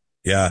 plays.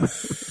 Yeah.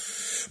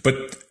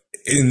 But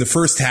in the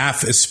first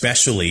half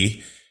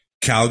especially,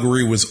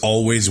 Calgary was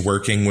always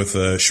working with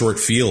a short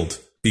field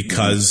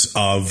because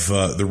of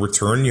the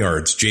return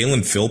yards.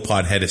 Jalen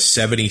Philpott had a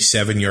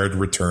 77-yard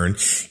return.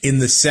 In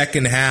the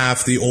second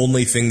half, the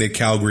only thing that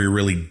Calgary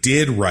really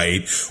did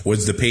right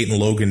was the Peyton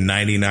Logan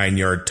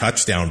 99-yard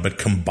touchdown, but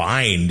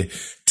combined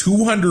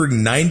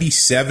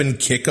 297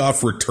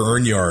 kickoff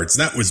return yards.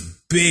 That was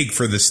big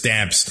for the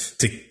Stamps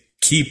to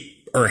keep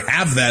or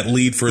have that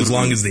lead for as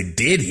long as they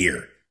did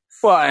here.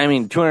 Well, I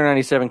mean,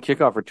 297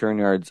 kickoff return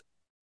yards,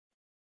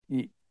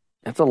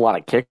 that's a lot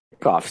of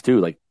kickoffs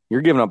too. Like,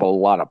 you're giving up a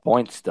lot of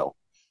points still.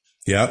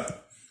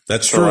 Yep,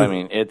 that's So, true. I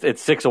mean,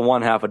 it's 6 of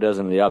one, half a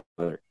dozen of the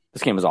other.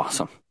 This game is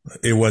awesome.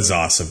 It was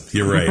awesome.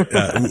 You're right.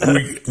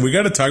 We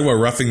got to talk about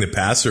roughing the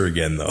passer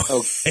again, though.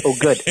 Oh,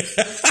 good.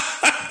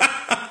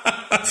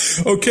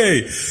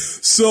 Okay,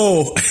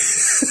 so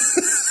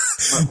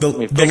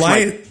the Lions,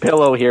 my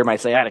pillow here, my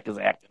sciatica's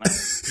acting up.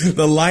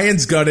 the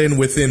Lions got in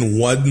within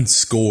one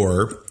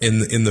score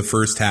in the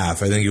first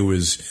half. I think it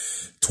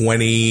was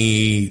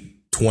 20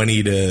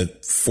 to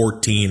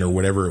 14 or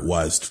whatever it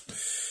was,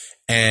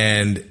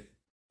 and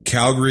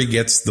Calgary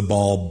gets the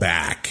ball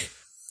back.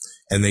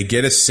 And they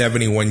get a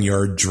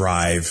 71-yard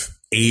drive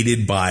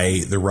aided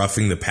by the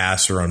roughing the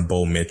passer on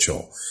Bo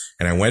Mitchell.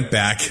 And I went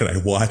back and I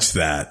watched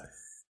that.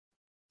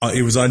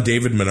 It was on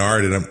David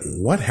Menard. And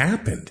what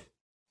happened?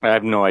 I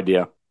have no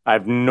idea. I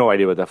have no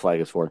idea what that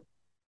flag is for.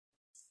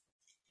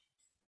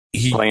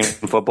 Playing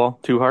football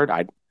too hard?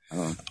 I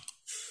don't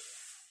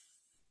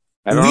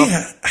know. We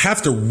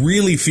have to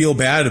really feel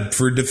bad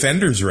for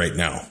defenders right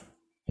now.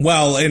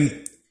 Well,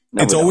 and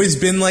it's always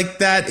been like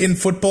that in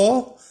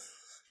football.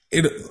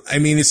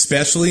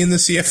 Especially in the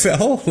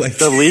CFL, like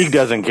the league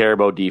doesn't care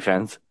about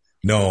defense.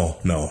 No.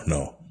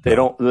 They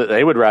don't.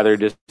 They would rather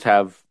just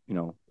have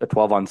a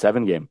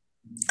 12-on-7 game.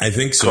 I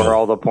think so. Score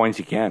all the points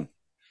you can.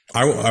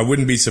 I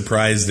wouldn't be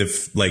surprised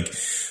if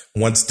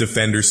once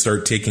defenders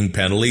start taking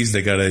penalties,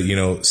 they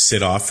gotta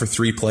sit off for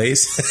 3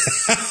 plays.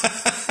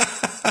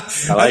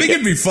 I think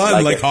it'd be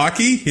fun, like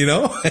hockey.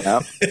 Yep.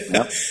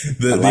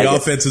 The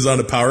offense is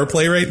on a power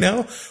play right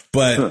now,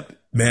 but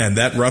man,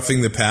 that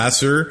roughing the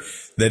passer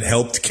that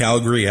helped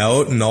Calgary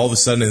out, and all of a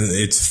sudden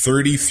it's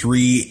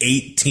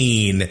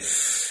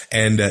 33-18,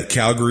 and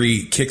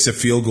Calgary kicks a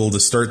field goal to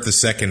start the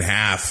second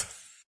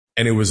half,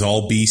 and it was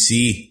all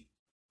BC.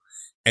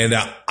 And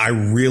I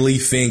really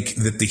think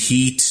that the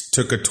heat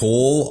took a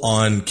toll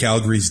on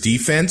Calgary's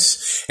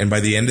defense, and by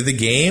the end of the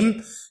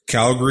game,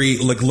 Calgary,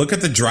 look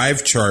at the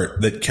drive chart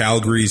that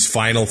Calgary's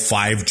final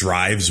 5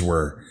 drives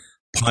were.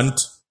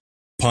 Punt,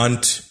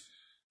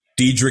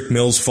 Dedrick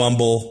Mills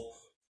fumble,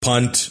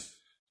 punt.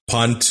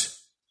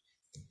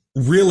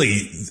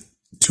 Really,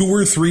 2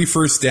 or 3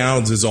 first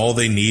downs is all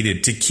they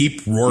needed to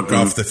keep Rourke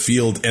off the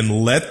field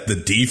and let the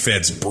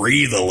defense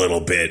breathe a little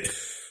bit.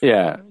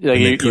 Yeah,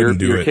 you're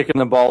kicking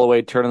the ball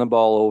away, turning the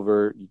ball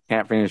over. You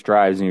can't finish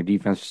drives, and your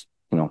defense,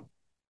 the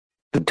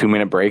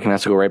 2-minute break and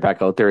has to go right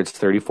back out there. It's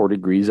 34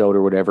 degrees out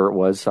or whatever it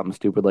was, something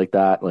stupid like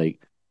that.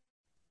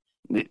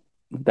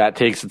 That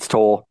takes its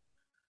toll,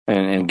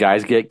 and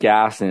guys get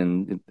gassed,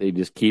 and they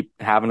just keep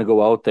having to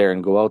go out there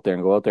and go out there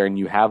and go out there. And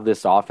you have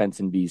this offense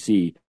in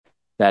BC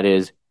that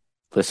is,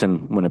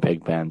 listen,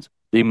 Winnipeg fans,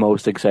 the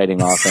most exciting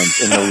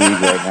offense in the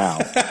league right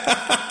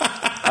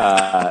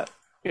now.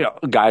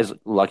 Guys,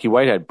 Lucky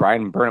Whitehead,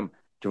 Brian Burnham,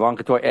 Javon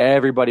Couture,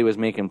 everybody was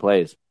making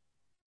plays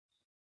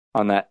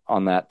on that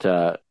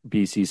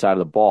BC side of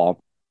the ball.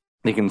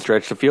 They can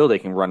stretch the field, they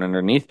can run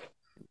underneath.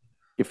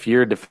 If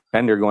you're a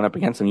defender going up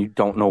against them, you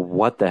don't know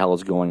what the hell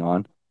is going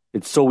on.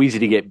 It's so easy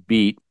to get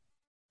beat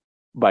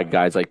by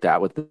guys like that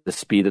with the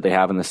speed that they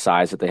have and the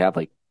size that they have.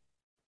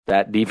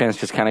 That defense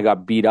just kind of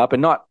got beat up,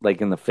 and not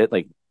in the fit.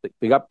 They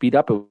got beat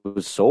up. It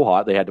was so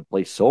hot. They had to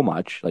play so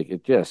much.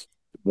 It just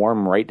wore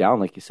them right down,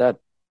 like you said.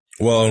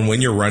 Well, and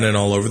when you're running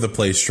all over the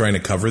place trying to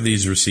cover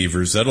these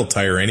receivers, that'll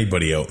tire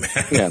anybody out, man.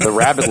 Yeah, the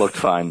Rabbit looked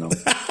fine, though.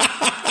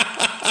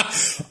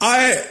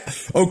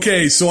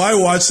 So I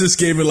watched this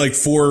game at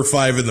 4 or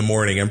 5 in the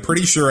morning. I'm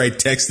pretty sure I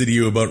texted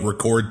you about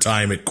record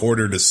time at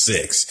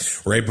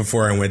 5:45, right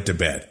before I went to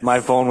bed. My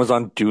phone was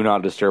on Do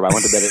Not Disturb. I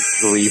went to bed at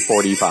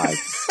 3:45.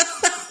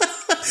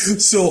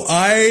 So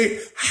I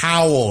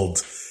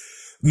howled.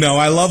 No,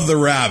 I love the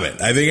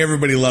Rabbit. I think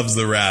everybody loves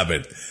the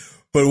Rabbit.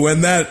 But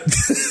when that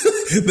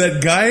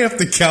guy up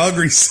the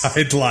Calgary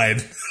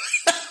sideline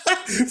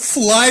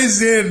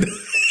flies in,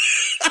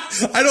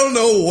 I don't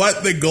know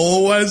what the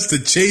goal was, to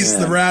chase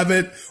the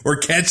Rabbit or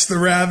catch the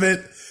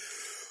Rabbit,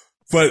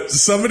 but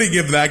somebody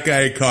give that guy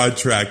a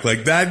contract.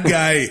 That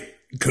guy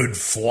could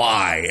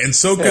fly, and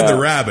so could the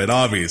Rabbit,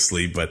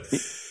 obviously, but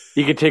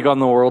he could take on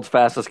the world's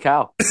fastest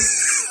cow.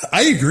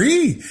 I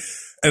agree.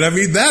 And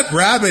that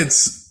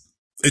Rabbit's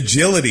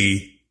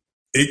agility,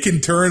 it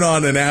can turn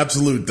on an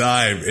absolute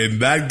dime.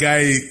 And that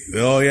guy,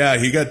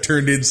 he got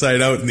turned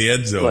inside out in the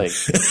end zone.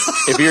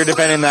 If you're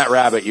defending that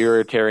Rabbit,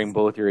 you're tearing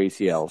both your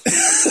ACLs.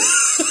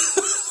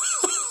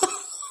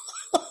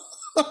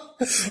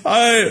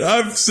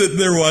 I'm sitting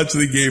there watching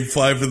the game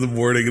 5 in the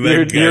morning, and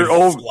that guy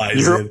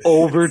flies in. You're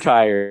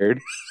overtired.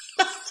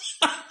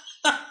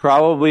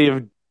 Probably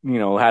have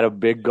had a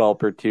big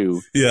gulp or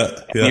 2.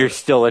 Yeah. You're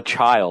still a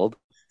child.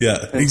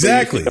 Yeah,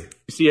 exactly. So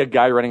you see a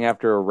guy running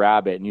after a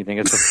rabbit, and you think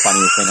it's the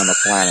funniest thing on the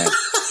planet.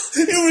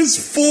 It was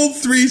full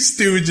Three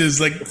Stooges,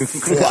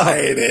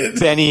 flying in.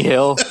 Benny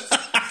Hill.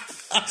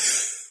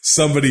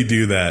 Somebody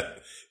do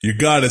that. You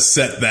got to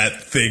set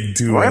that thing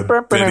to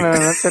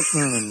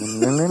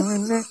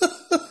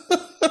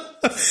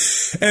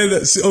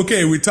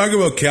And we talk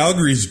about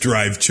Calgary's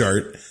drive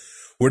chart.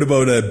 What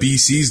about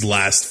BC's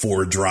last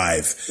 4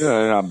 drive?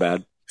 Not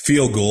bad.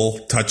 Field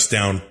goal,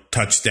 touchdown,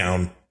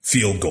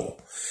 field goal.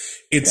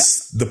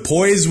 It's the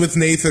poise with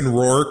Nathan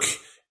Rourke.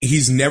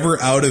 He's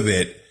never out of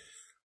it.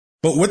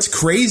 But what's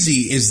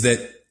crazy is that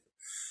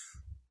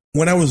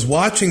when I was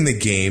watching the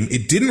game,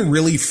 it didn't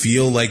really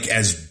feel like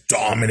as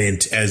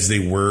dominant as they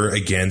were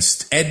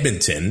against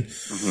Edmonton.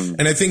 Mm-hmm.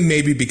 And I think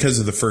maybe because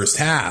of the first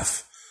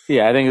half.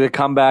 Yeah, I think the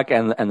comeback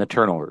and the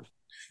turnovers.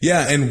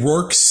 Yeah, and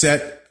Rourke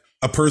set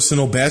a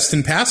personal best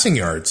in passing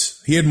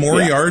yards. He had more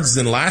yards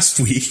than last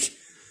week.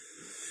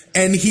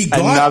 And he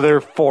got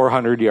another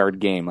 400-yard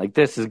game. Like,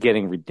 this is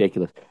getting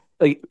ridiculous.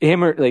 Like,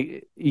 him or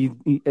like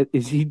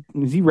is he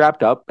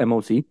wrapped up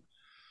MOC?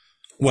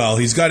 Well,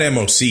 he's got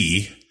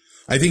MOC.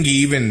 I think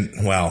he even,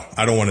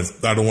 I don't want to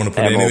put MOP?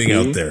 Anything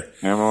out there.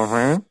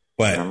 MOP?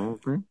 But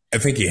MOP? I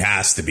think he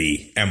has to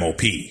be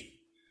MOP.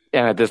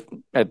 And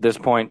at this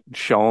point,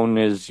 Schoen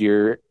is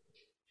your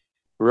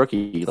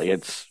rookie.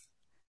 Like,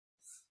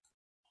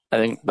 I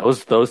think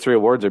those 3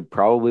 awards are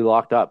probably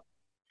locked up.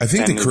 I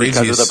think the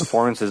craziest, because of the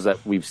performances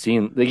that we've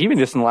seen, like even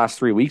just in the last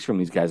 3 weeks from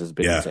these guys, has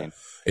been insane.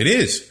 It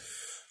is.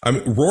 I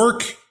mean,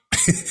 Rourke,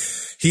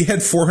 he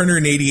had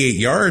 488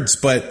 yards,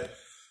 but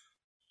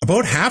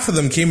about half of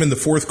them came in the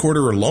fourth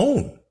quarter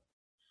alone.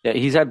 Yeah,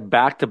 he's had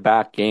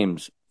back-to-back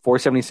games,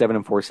 477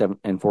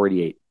 and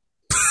 488.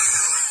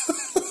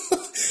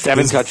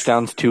 7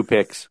 touchdowns, 2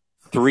 picks,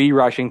 3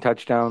 rushing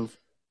touchdowns.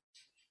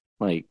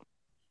 Like,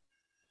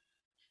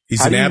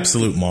 he's an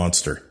absolute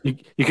monster. You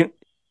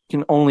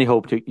can only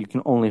hope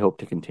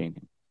to contain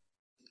him.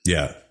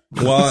 Yeah.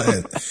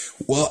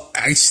 Well,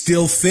 I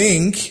still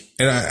think,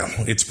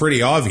 and it's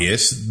pretty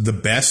obvious, the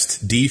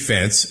best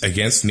defense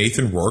against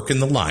Nathan Rourke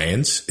and the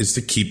Lions is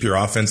to keep your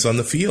offense on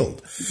the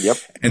field. Yep.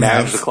 And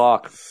manage the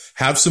clock.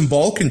 Have some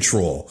ball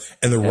control.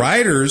 And the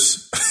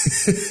Riders,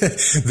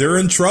 they're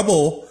in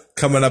trouble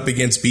coming up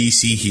against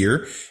BC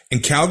here.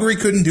 And Calgary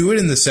couldn't do it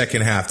in the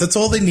second half. That's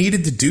all they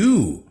needed to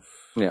do.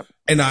 Yeah.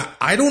 And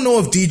I don't know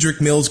if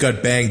Dedrick Mills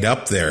got banged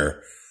up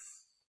there,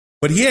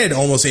 but he had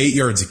almost 8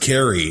 yards of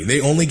carry.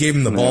 They only gave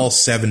him the ball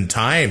 7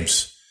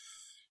 times.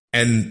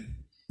 And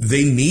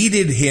they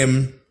needed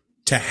him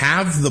to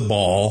have the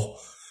ball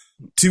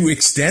to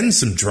extend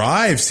some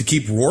drives to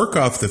keep Rourke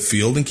off the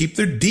field and keep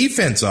their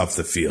defense off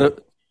the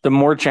field. The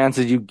more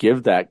chances you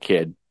give that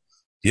kid,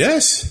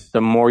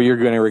 the more you're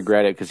going to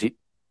regret it, because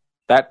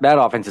that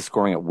offense is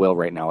scoring at will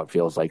right now, it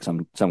feels like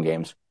some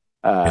games.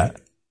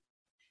 But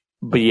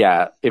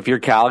yeah, if you're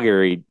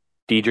Calgary,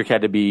 Dedrick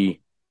had to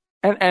be,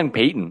 and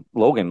Peyton,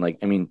 Logan, like,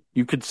 I mean,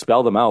 you could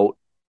spell them out,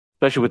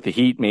 especially with the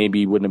Heat,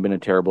 maybe wouldn't have been a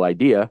terrible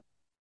idea,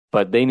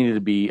 but they needed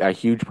to be a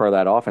huge part of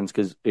that offense,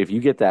 because if you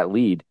get that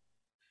lead,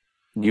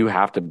 you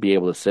have to be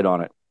able to sit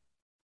on it.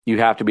 You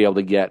have to be able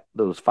to get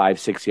those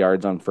 5-6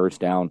 yards on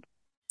first down,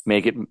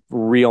 make it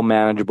real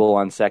manageable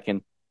on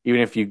second.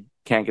 Even if you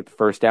can't get the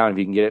first down, if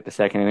you can get it to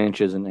second and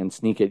inches and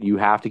sneak it, you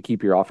have to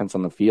keep your offense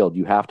on the field.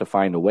 You have to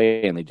find a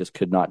way, and they just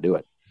could not do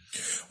it.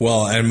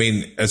 Well, I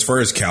mean, as far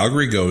as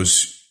Calgary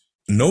goes,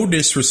 no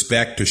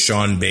disrespect to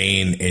Sean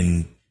Bain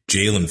and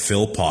Jalen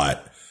Philpott,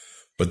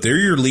 but they're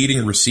your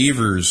leading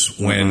receivers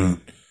when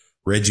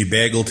Reggie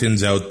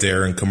Bagleton's out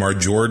there and Kamar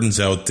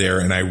Jordan's out there,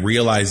 and I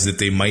realize that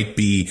they might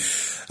be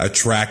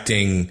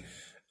attracting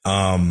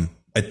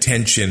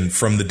attention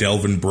from the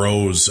Delvin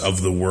Bros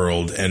of the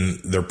world, and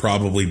they're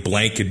probably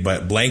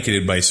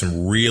blanketed by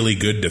some really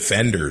good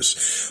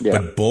defenders. Yeah.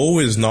 But Bo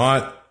is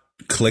not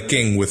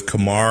clicking with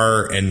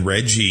Kamar and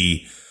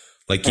Reggie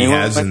like he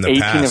has in the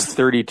 18 past. 18 of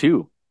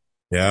 32.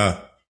 Yeah.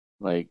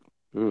 Like,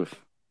 oof.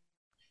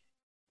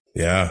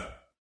 Yeah.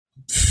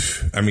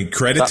 I mean,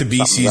 credit to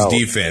BC's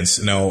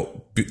defense.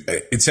 Now,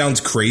 it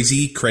sounds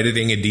crazy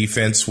crediting a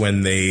defense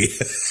when they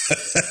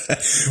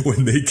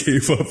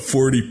gave up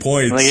 40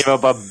 points. When they gave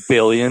up $1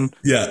 billion.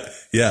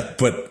 Yeah.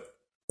 But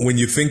when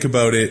you think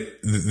about it,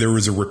 there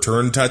was a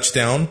return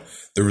touchdown,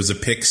 there was a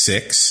pick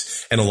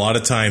six, and a lot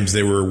of times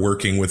they were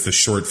working with the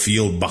short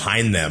field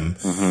behind them,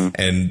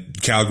 and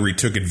Calgary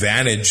took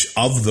advantage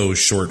of those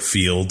short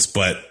fields.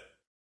 But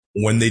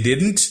when they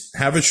didn't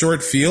have a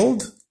short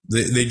field,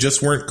 they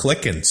just weren't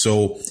clicking.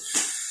 So,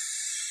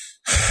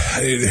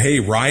 hey,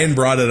 Ryan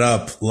brought it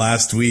up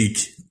last week.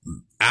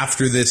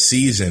 After this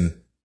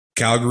season,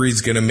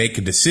 Calgary's going to make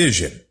a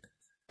decision.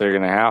 They're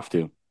going to have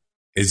to.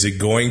 Is it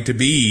going to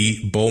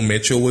be Bo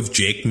Mitchell with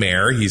Jake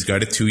Maier? He's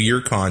got a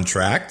 2-year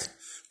contract,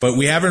 but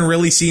we haven't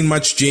really seen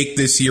much Jake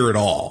this year at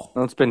all.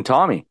 Well, it's been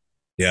Tommy.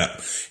 Yeah,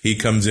 he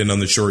comes in on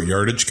the short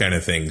yardage kind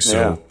of thing.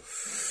 So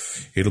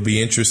it'll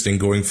be interesting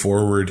going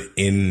forward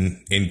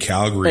in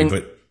Calgary. And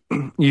but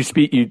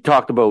you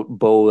talked about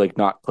Bo like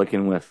not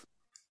clicking with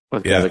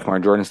guys like Kamar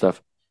Jordan and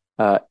stuff.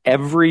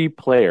 Every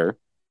player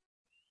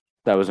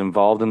that was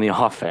involved in the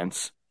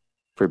offense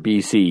for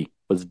BC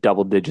was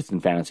double digits in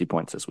fantasy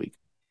points this week.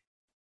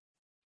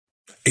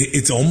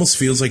 It almost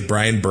feels like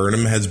Brian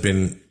Burnham has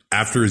been,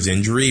 after his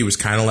injury, he was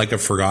kind of like a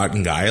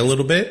forgotten guy a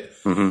little bit.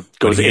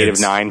 Goes 8 of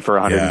 9 for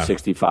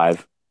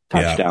 165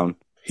 touchdown.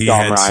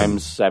 Dom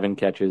Rhymes, 7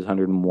 catches,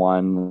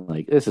 101.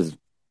 Like, this is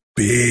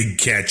big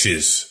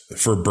catches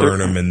for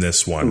Burnham in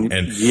this one.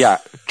 And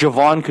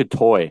Javon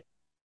Cottoy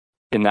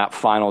in that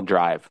final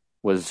drive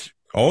was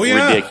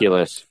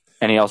ridiculous.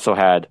 And he also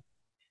had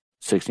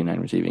 69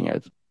 receiving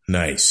yards.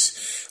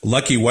 Nice.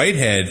 Lucky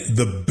Whitehead,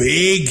 the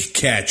big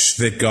catch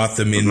that got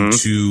them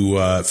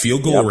into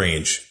field goal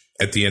range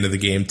at the end of the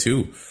game,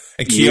 too.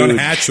 And Keon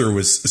Hatcher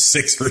was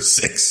 6 for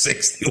 6,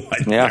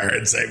 61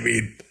 yards. I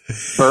mean,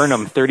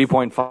 Burnham,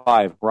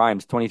 30.5.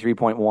 Rhymes,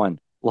 23.1.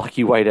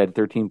 Lucky Whitehead,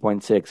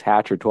 13.6.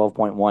 Hatcher,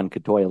 12.1.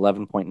 Katoy,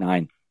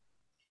 11.9.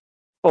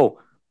 Oh,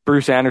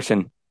 Bruce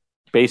Anderson,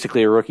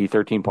 basically a rookie,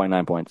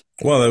 13.9 points.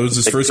 Well, that was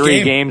his first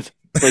game.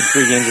 Played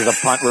 3 games as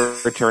a punt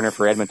returner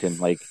for Edmonton,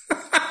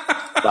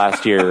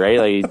 last year,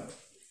 right?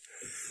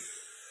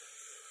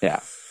 Yeah,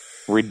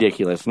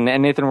 ridiculous. And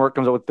Nathan Rourke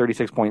comes out with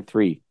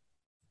 36.3.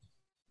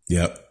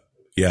 Yep.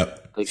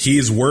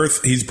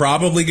 He's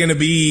probably going to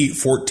be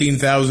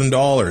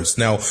 $14,000.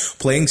 Now,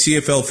 playing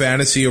CFL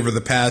fantasy over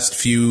the past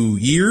few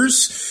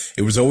years,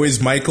 it was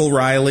always Michael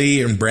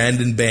Riley and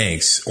Brandon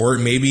Banks, or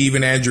maybe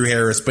even Andrew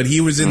Harris, but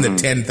he was in the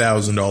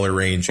 $10,000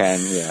 range,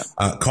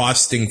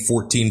 costing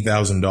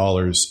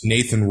 $14,000.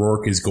 Nathan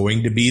Rourke is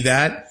going to be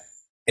that,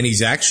 and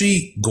he's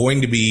actually going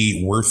to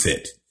be worth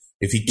it.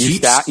 If he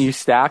keeps... You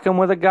stack him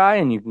with a guy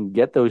and you can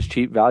get those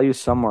cheap values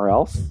somewhere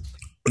else?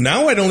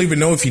 Now I don't even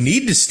know if you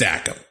need to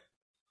stack him.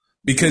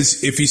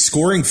 Because if he's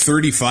scoring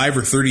 35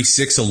 or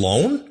 36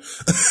 alone.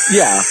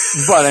 Yeah.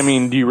 But I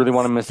mean, do you really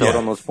want to miss out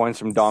on those points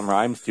from Dom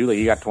Rhymes too?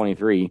 He got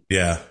 23.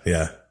 Yeah.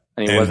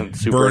 And he wasn't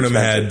super Burnham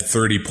expensive. had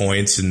 30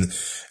 points, and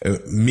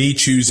me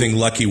choosing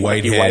Lucky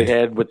Whitehead. Lucky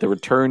Whitehead with the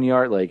return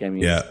yard.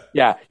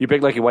 Yeah, you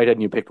picked Lucky Whitehead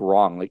and you picked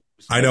wrong.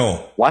 I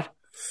know. What?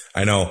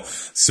 I know.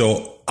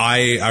 So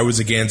I was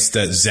against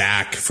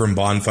Zach from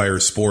Bonfire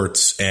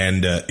Sports,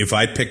 and if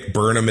I picked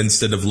Burnham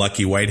instead of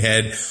Lucky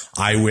Whitehead,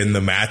 I win the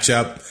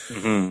matchup.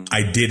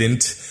 I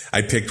didn't.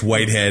 I picked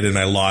Whitehead, and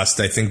I lost,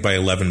 I think, by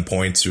 11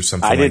 points or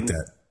something like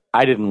that.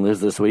 I didn't lose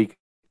this week.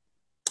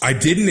 I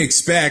didn't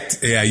expect.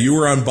 Yeah, you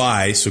were on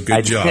bye, so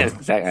good job.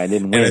 Exactly. I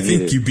didn't win. And I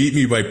think you beat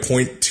me by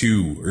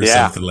 0.2 or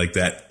something like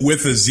that,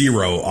 with a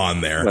 0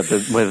 on there.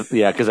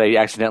 Because I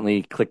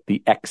accidentally clicked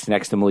the X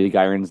next to Malik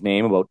Iron's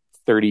name about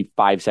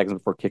 35 seconds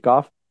before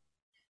kickoff.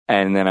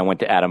 And then I went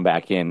to add him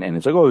back in, and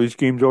it's like, oh, this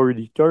game's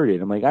already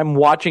started. I'm like, I'm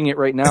watching it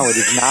right now. It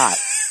is not.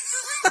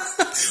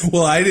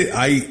 Well,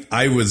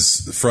 I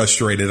was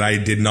frustrated. I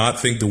did not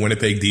think the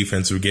Winnipeg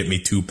defense would get me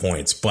 2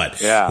 points,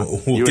 but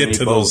we'll get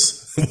to those.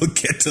 We'll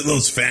get to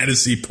those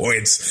fantasy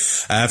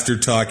points after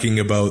talking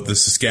about the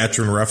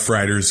Saskatchewan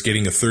Roughriders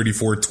getting a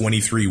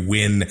 34-23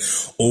 win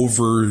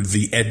over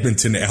the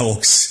Edmonton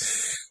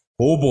Elks.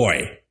 Oh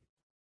boy.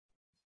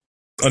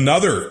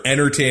 Another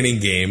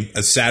entertaining game,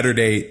 a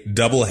Saturday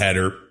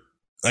doubleheader.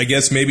 I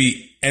guess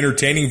maybe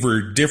entertaining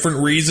for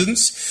different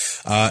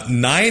reasons.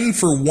 9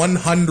 for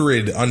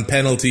 100 on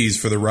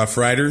penalties for the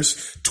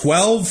Roughriders.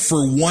 12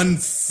 for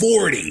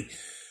 140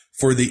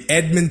 for the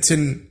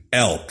Edmonton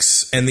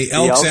Elks. And the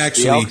Elks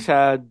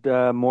had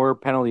more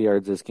penalty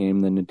yards this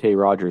game than Nate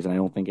Rogers, and I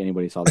don't think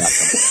anybody saw that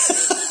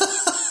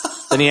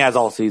coming. Than he has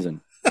all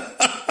season.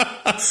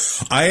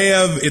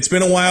 It's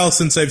been a while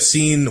since I've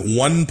seen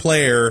one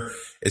player,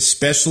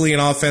 especially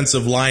an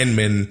offensive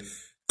lineman,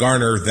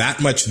 garner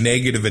that much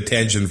negative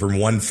attention from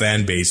one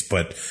fan base,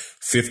 but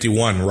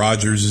 51,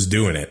 Rogers is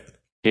doing it.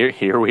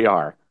 Here we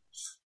are.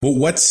 But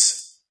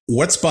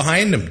what's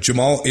behind him?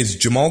 Is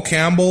Jamal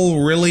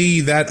Campbell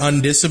really that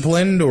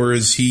undisciplined, or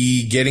is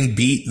he getting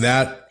beat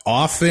that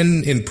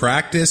often in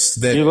practice?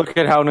 That you look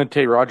at how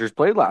Nate Rogers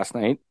played last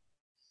night.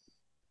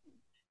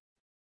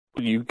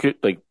 You could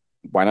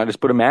why not just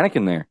put a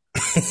mannequin there?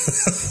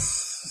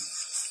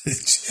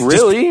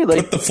 Really?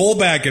 Put the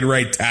fullback in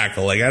right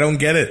tackle. I don't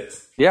get it.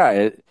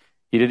 Yeah,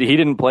 he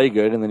didn't play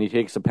good, and then he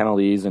takes the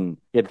penalties, and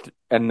he had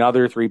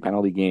another 3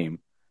 penalty game.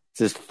 It's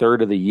his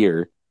third of the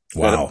year.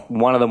 Wow.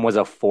 One of them was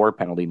a 4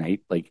 penalty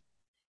night.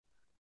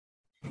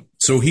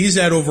 So he's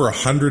had over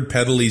 100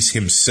 penalties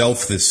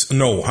himself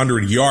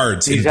 100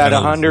 yards. He's had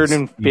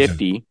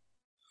 150,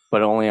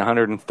 but only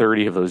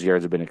 130 of those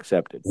yards have been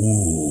accepted.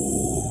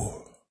 Ooh.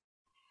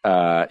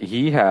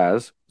 He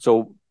has,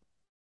 so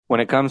when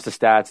it comes to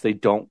stats,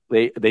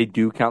 they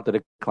do count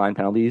the decline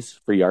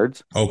penalties for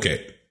yards.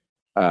 Okay.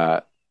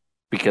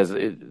 Because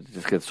it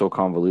just gets so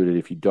convoluted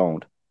if you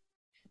don't.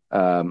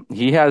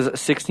 He has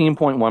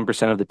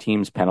 16.1% of the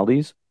team's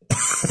penalties.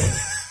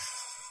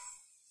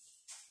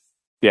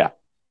 Yeah.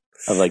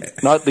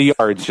 Not the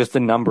yards, just the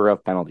number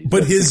of penalties.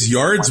 But his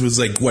yards was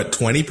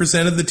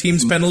 20% of the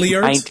team's penalty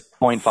yards?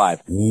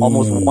 9.5.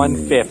 Almost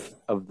 1/5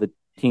 of the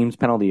team's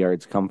penalty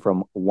yards come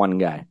from one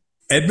guy.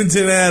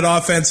 Edmonton had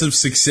offensive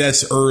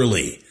success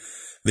early.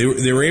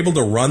 They were able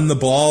to run the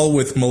ball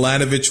with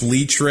Milanovic,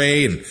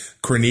 Litre, and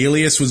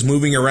Cornelius was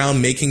moving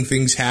around, making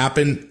things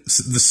happen.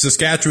 The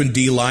Saskatchewan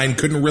D-line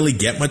couldn't really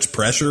get much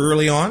pressure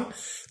early on.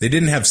 They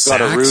didn't have sacks.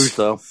 Got a rouge,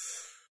 though.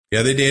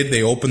 Yeah, they did.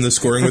 They opened the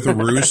scoring with a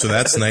rouge, so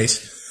that's nice.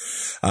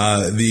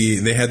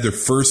 They had their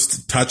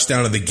first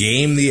touchdown of the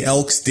game, the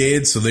Elks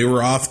did, so they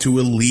were off to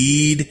a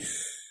lead.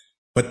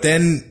 But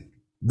then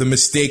the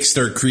mistakes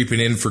start creeping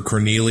in for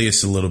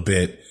Cornelius a little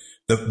bit.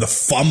 The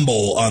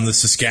fumble on the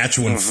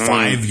Saskatchewan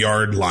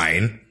 5-yard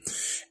line.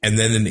 And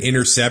then an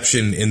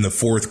interception in the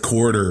fourth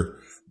quarter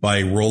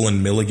by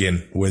Roland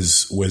Milligan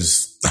was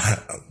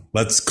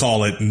let's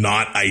call it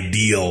not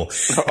ideal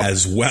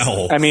as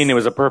well. I mean, it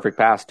was a perfect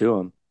pass to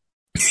him.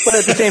 But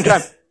at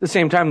the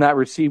same time, that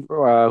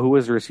receiver, who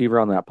was the receiver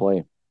on that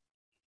play?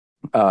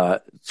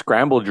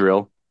 Scramble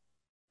drill.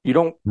 You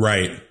don't,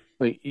 right.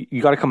 Like,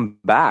 you got to come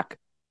back.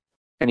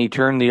 And he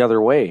turned the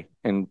other way,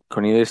 and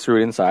Cornelius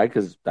threw it inside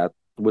because that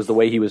was the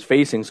way he was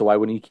facing. So why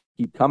wouldn't he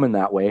keep coming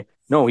that way?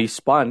 No, he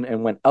spun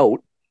and went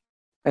out,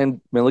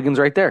 and Milligan's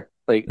right there.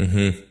 Like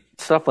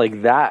stuff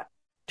like that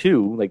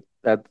too. Like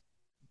that,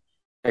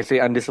 I say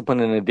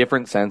undisciplined in a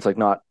different sense, like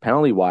not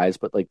penalty wise,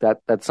 but like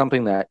that's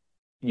something that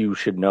you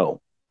should know,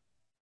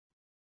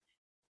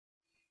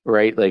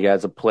 right? Like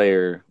as a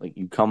player, like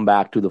you come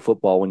back to the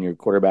football when your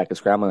quarterback is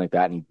scrambling like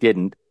that, and he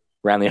didn't,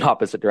 ran the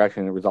opposite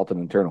direction, and it resulted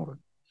in a turnover.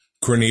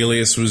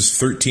 Cornelius was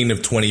 13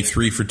 of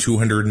 23 for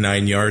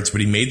 209 yards,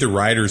 but he made the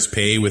Riders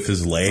pay with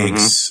his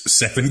legs.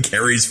 7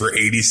 carries for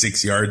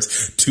 86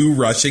 yards, 2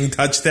 rushing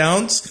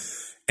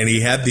touchdowns, and he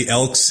had the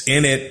Elks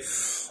in it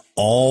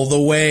all the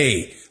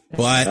way.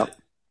 But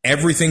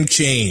everything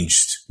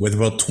changed with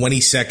about 20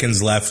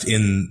 seconds left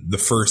in the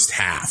first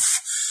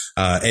half.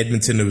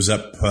 Edmonton was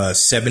up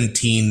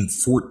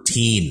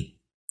 17-14,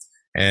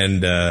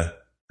 and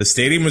the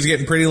stadium was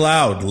getting pretty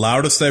loud.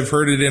 Loudest I've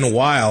heard it in a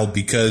while,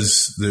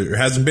 because there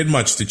hasn't been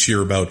much to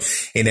cheer about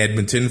in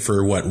Edmonton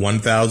for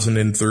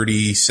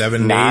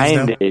 1,037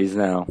 9 days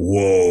now.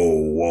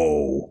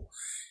 Whoa.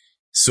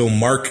 So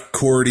Mark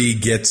Cordy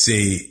gets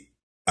a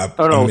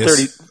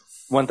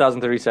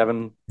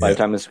 1,037. By the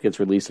time this gets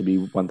released, it'll be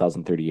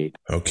 1,038.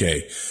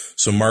 Okay.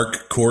 So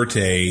Mark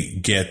Corte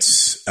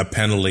gets a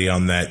penalty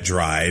on that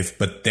drive,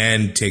 but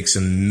then takes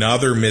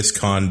another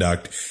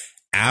misconduct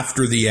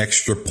after the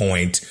extra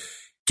point,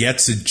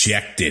 gets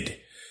ejected.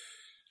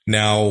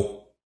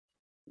 Now,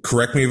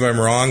 correct me if I'm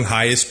wrong,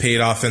 highest paid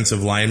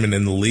offensive lineman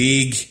in the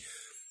league.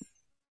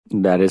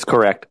 That is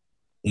correct.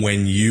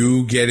 When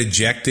you get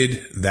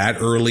ejected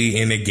that early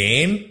in a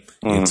game,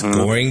 it's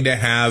going to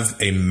have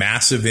a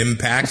massive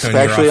impact on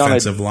your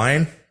offensive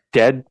line.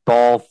 Dead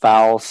ball,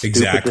 foul,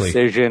 stupid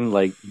decision.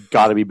 Like,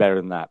 got to be better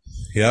than that.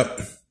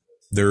 Yep.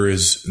 There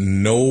is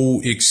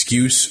no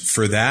excuse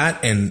for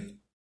that. And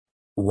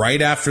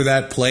right after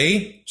that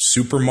play,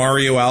 Super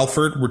Mario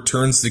Alford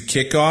returns the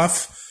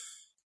kickoff.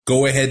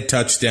 Go ahead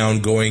touchdown,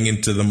 going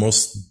into the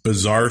most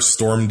bizarre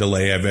storm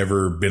delay I've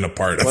ever been a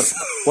part of.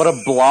 What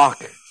a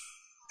block.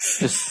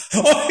 Just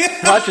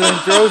touches and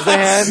throws the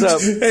hands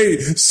up. Hey,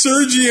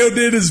 Sergio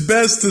did his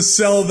best to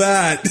sell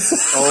that.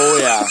 Oh,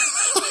 yeah.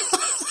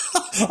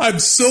 I'm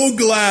so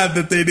glad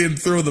that they didn't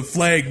throw the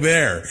flag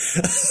there.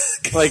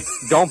 Like,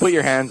 don't put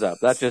your hands up.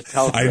 That just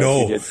tells me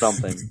you did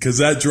something. Because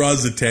that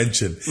draws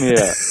attention.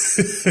 Yeah.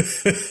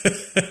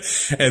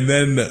 And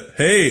then,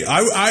 hey,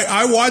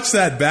 I watched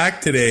that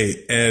back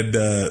today, and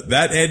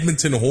that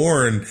Edmonton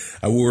horn,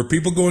 were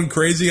people going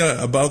crazy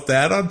about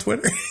that on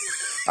Twitter?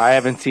 I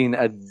haven't seen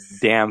a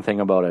damn thing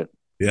about it.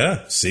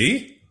 Yeah,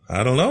 see?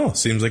 I don't know.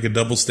 Seems like a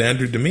double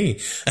standard to me.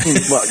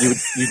 Well, you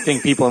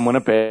think people in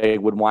Winnipeg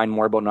would whine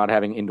more about not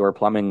having indoor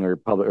plumbing or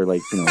public or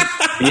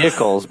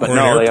vehicles, but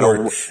no, they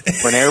gotta,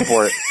 for an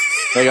airport,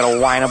 they got to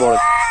whine about a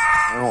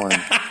horn.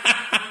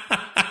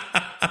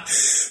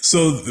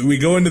 So we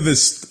go into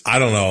this. I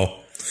don't know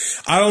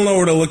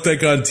what it looked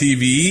like on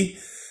TV,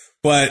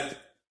 but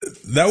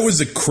that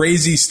was a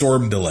crazy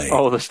storm delay.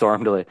 Oh, the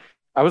storm delay!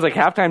 I was like,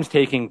 halftime's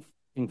taking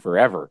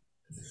forever.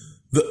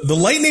 The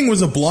Lightning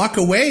was a block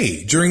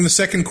away during the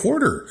second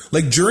quarter.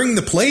 Like, during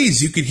the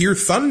plays, you could hear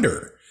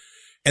thunder.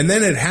 And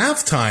then at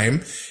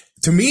halftime,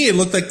 to me, it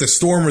looked like the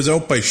storm was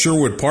out by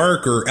Sherwood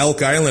Park or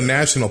Elk Island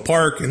National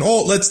Park. And,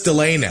 let's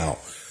delay now.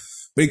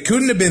 But it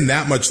couldn't have been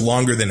that much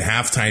longer than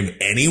halftime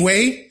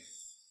anyway.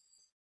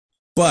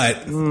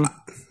 But,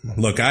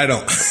 look,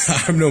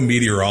 I'm no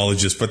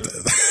meteorologist, but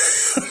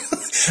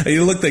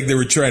it looked like they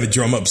were trying to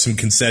drum up some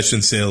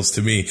concession sales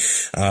to me.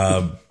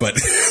 But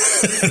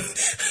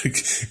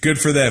good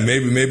for them.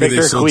 Maybe Victor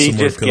they sold Quee some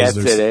more just gets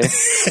Pilsners. it,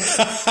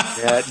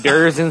 Yeah,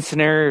 Durs and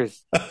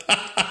snares.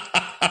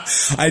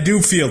 I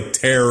do feel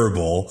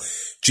terrible.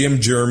 Jim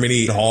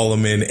Germany,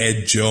 Holloman,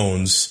 Ed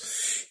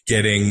Jones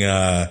getting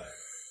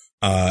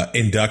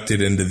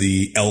inducted into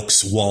the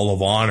Elks Wall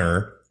of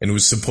Honor. And it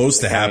was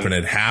supposed to happen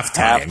at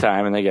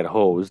halftime. And they get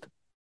hosed.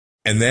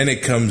 And then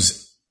it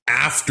comes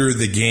after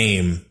the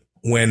game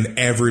when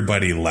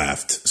everybody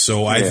left.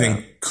 So I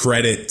think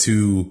credit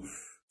to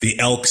the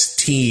Elks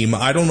team.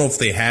 I don't know if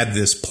they had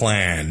this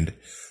planned,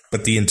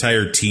 but the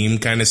entire team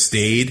kind of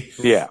stayed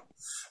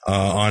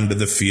onto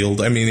the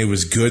field. I mean, it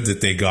was good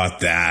that they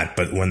got that,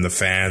 but when the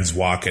fans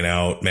walking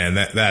out, man,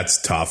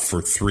 that's tough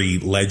for 3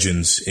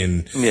 legends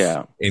in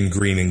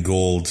green and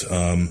gold.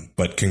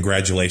 But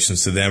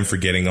congratulations to them for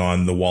getting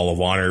on the Wall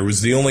of Honor. It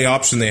was the only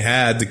option they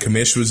had. The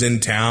commish was in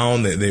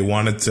town. They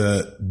wanted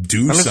to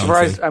do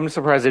something. I'm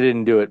surprised they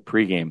didn't do it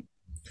pregame.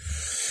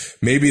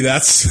 Maybe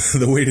that's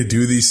the way to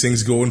do these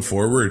things going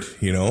forward,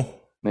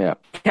 Yeah.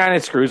 Kind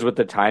of screws with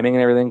the timing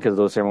and everything because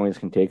those ceremonies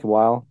can take a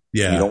while.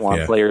 Yeah, you don't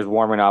want players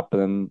warming up,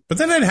 and then. But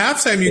then at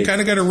halftime, you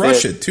kind of got to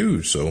rush it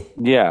too. So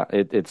yeah,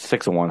 it's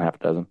 6-1, half a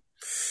dozen.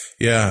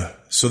 Yeah.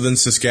 So then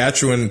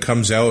Saskatchewan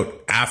comes out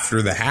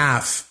after the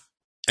half,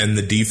 and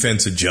the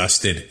defense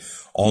adjusted.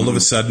 All of a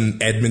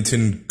sudden,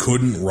 Edmonton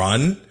couldn't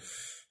run,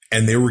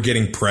 and they were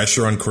getting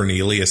pressure on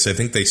Cornelius. I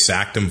think they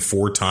sacked him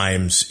 4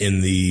 times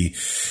in the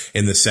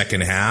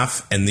second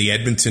half, and the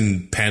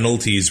Edmonton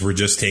penalties were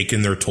just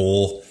taking their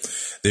toll.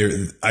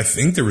 I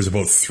think there was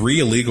about 3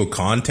 illegal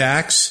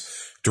contacts.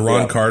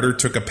 Duron Carter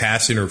took a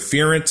pass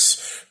interference.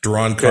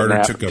 Duron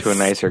Carter took a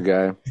nicer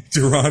guy.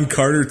 Duron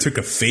Carter took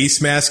a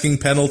face masking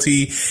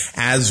penalty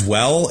as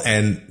well,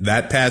 and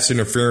that pass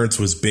interference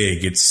was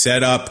big. It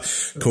set up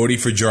Cody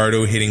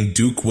Fajardo hitting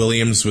Duke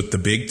Williams with the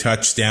big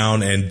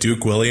touchdown, and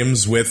Duke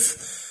Williams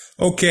with,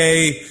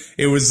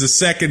 it was the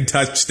second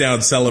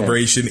touchdown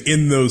celebration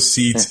in those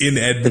seats in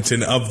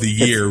Edmonton of the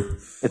year.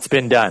 It's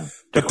been done.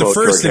 But the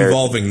first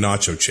involving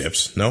nacho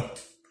chips, no?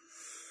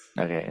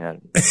 Okay.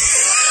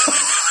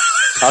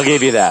 I'll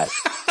give you that.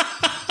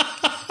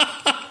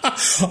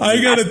 I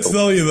gotta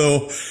tell you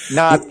though,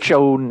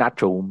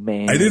 nacho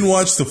man. I didn't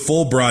watch the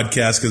full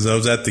broadcast because I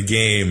was at the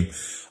game.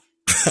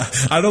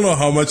 I don't know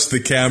how much the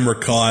camera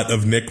caught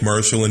of Nick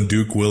Marshall and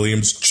Duke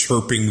Williams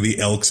chirping the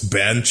Elks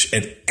bench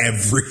at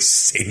every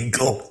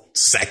single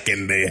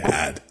second they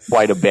had.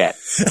 Quite a bit.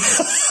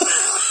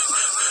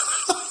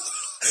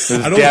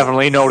 It was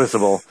definitely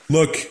noticeable.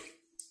 Look,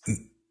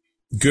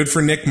 good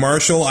for Nick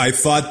Marshall. I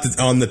thought that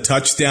on the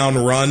touchdown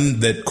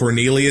run that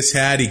Cornelius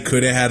had, he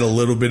could have had a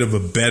little bit of a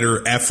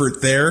better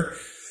effort there.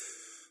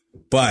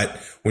 But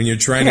when you're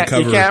trying to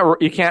cover...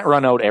 You can't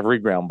run out every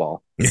ground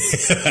ball.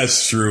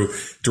 That's true.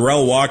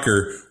 Darrell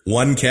Walker,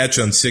 1 catch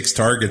on 6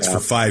 targets for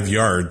 5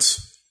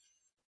 yards.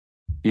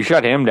 You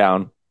shut him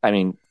down. I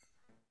mean,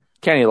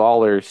 Kenny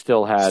Lawler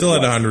still had... a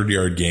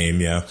 100-yard game,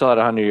 yeah. Still had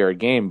a 100-yard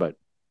game, but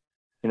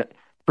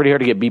pretty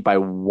hard to get beat by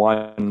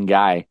one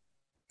guy.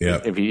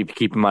 Yeah, if you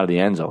keep him out of the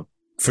end zone.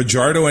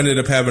 Fajardo ended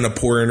up having a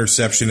poor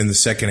interception in the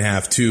second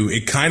half, too.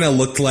 It kind of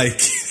looked like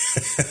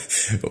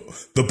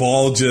the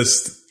ball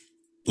just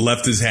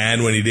left his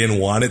hand when he didn't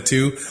want it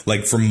to,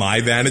 like from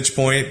my vantage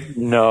point.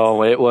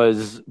 No, it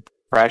was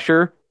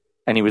pressure,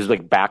 and he was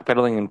like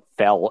backpedaling and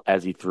fell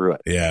as he threw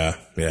it. Yeah.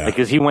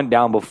 Because he went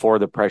down before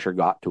the pressure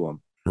got to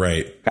him.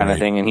 Right. Kind of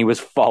thing, and he was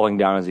falling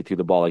down as he threw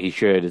the ball. Like he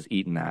should have just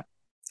eaten that.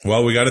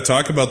 Well, we got to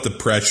talk about the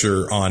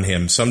pressure on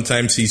him.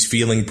 Sometimes he's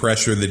feeling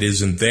pressure that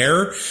isn't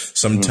there.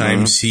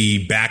 Sometimes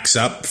he backs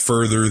up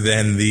further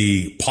than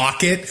the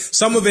pocket.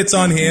 Some of it's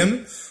on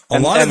him. A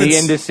lot of the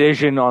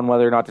indecision on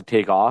whether or not to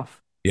take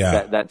off.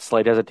 Yeah. That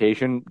slight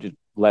hesitation just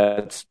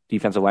lets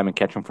defensive linemen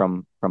catch him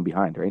from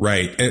behind, right?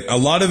 Right. And a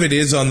lot of it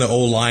is on the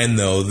O-line,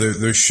 though.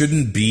 There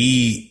shouldn't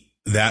be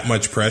that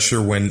much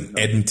pressure when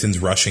Edmonton's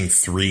rushing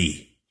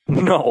 3.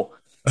 No.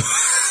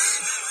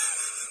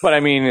 But, I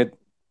mean, it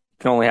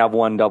can only have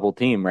one double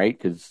team, right?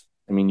 Because,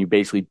 I mean, you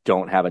basically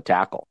don't have a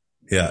tackle.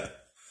 Yeah.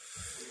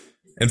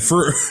 And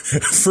for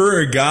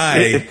a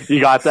guy...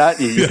 You got that?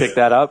 You picked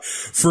that up?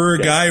 For a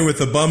guy with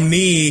a bum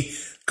knee,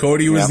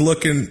 Cody was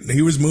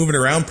he was moving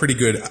around pretty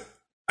good.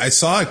 I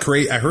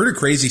heard a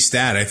crazy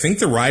stat. I think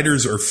the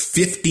Riders are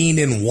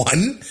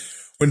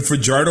 15-1 when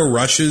Fajardo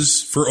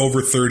rushes for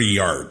over 30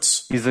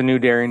 yards. He's the new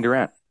Darian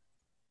Durant.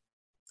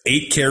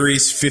 8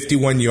 carries,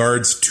 51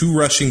 yards, 2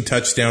 rushing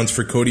touchdowns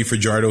for Cody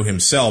Fajardo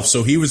himself.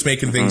 So he was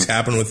making things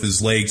happen with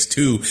his legs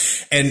too.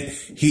 And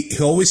he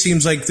always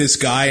seems like this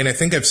guy, and I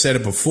think I've said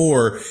it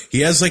before, he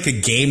has like a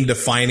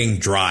game-defining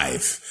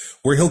drive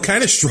where he'll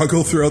kind of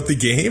struggle throughout the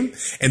game,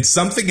 and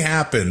something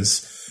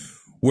happens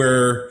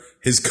where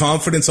his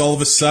confidence all of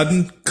a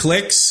sudden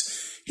clicks.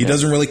 He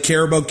doesn't really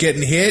care about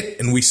getting hit,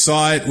 and we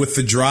saw it with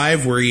the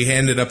drive where he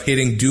ended up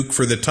hitting Duke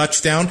for the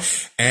touchdown,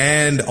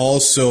 and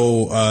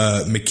also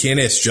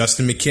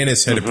Justin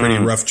McInnis had a pretty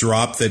rough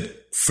drop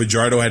that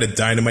Fajardo had a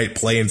dynamite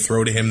play and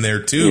throw to him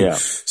there too. Yeah.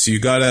 So you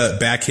got to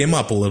back him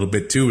up a little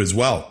bit too as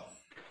well.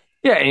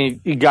 Yeah,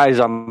 and guys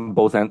on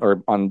both end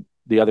or on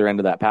the other end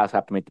of that pass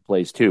have to make the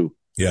plays too.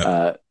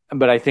 Yeah,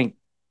 but I think,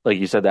 like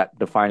you said, that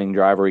defining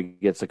drive where he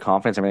gets the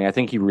confidence and everything, I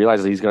think he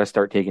realizes he's got to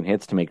start taking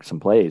hits to make some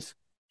plays.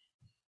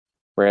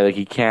 Where like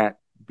he can't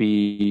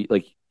be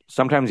like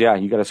sometimes,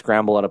 you got to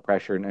scramble out of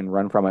pressure and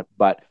run from it,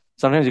 but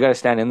sometimes you got to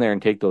stand in there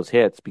and take those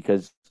hits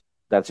because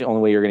that's the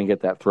only way you're going to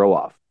get that throw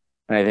off.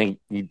 And I think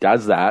he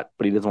does that,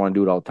 but he doesn't want to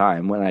do it all the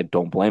time. And I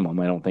don't blame him.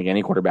 I don't think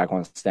any quarterback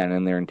wants to stand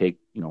in there and take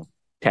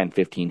 10,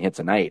 15 hits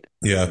a night.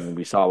 Yeah, and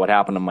we saw what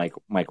happened to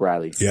Mike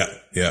Riley.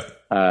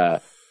 Yeah.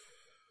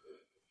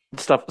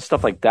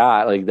 Stuff like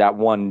that, like that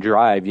one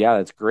drive. Yeah,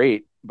 that's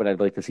great, but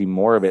I'd like to see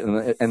more of it.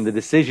 And the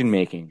decision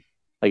making,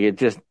 like it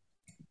just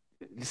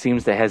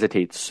seems to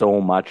hesitate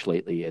so much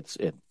lately. It's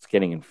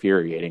getting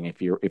infuriating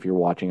if you're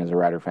watching as a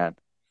Rider fan.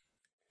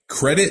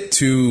 Credit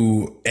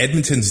to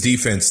Edmonton's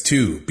defense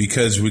too,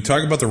 because we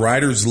talk about the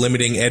Riders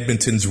limiting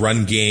Edmonton's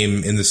run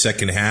game in the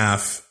second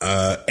half.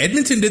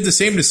 Edmonton did the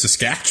same to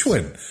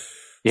Saskatchewan.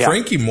 Yeah.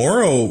 Frankie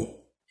Morrow,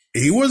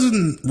 he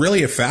wasn't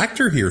really a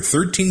factor here.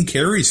 13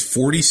 carries,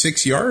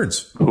 46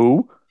 yards.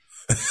 Who?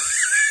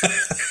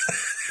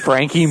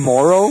 Frankie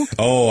Morrow?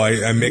 Oh,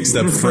 I mixed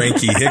up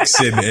Frankie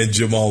Hickson and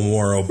Jamal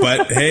Morrow.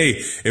 But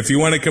hey, if you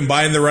want to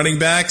combine the running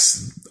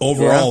backs,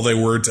 overall they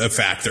weren't a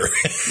factor.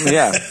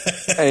 Yeah.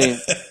 Hey,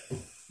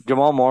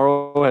 Jamal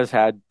Morrow has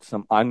had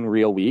some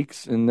unreal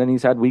weeks, and then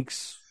he's had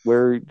weeks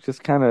where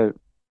just kind of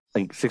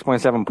like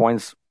 6.7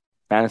 points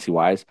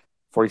fantasy-wise,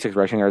 46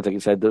 rushing yards, like you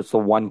said. There's the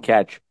one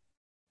catch.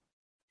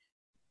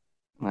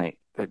 Like,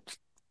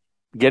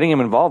 getting him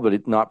involved,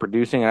 but not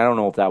producing. I don't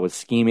know if that was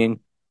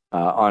scheming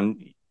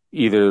on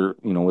either,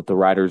 with the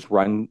Riders'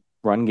 run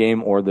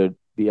game or the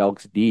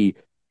Elks D.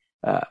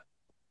 But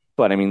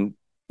I mean,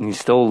 he's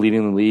still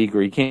leading the league,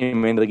 or he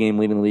came into the game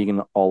leading the league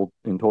in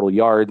total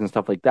yards and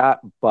stuff like that.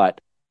 But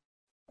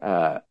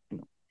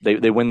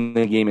they win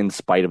the game in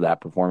spite of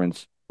that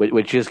performance,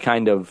 which is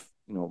kind of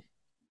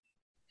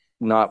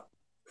not.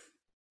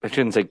 I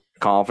shouldn't say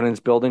confidence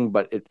building,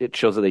 but it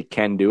shows that they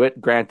can do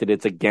it. Granted,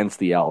 it's against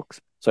the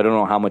Elks, so I don't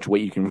know how much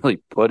weight you can really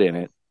put on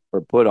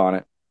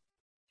it.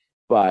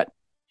 But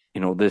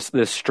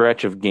this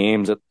stretch of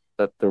games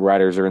that the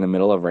Riders are in the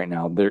middle of right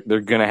now, they're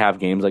going to have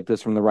games like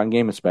this from the run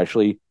game,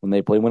 especially when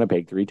they play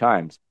Winnipeg 3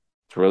 times.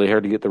 It's really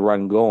hard to get the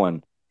run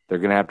going. They're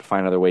going to have to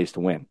find other ways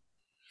to win.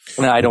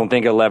 And I don't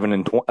think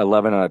 11 out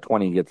of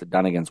 20 gets it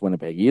done against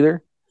Winnipeg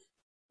either.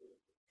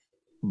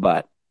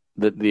 But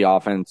the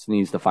offense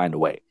needs to find a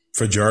way.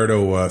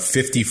 Fajardo,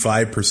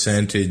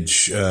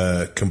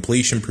 55%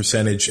 completion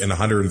percentage and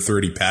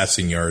 130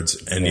 passing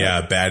yards, and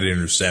bad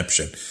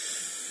interception.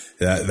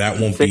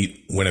 That won't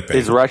beat Winnipeg.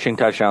 His rushing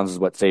touchdowns is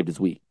what saved his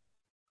week.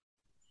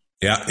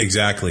 Yeah,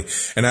 exactly.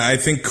 And I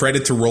think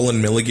credit to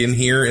Roland Milligan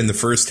here in the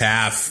first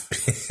half.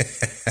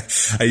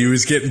 He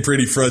was getting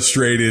pretty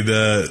frustrated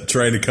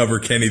trying to cover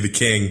Kenny the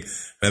King.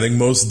 I think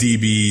most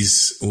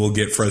DBs will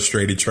get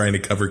frustrated trying to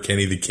cover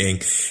Kenny the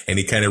King, and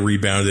he kind of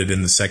rebounded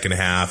in the second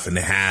half and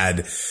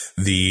had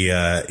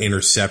the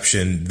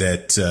interception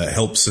that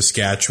helped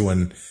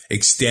Saskatchewan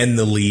extend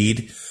the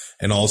lead,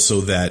 and also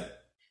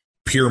that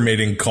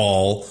pyramiding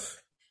call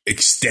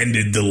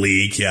extended the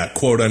league. Yeah,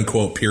 quote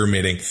unquote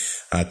pyramiding,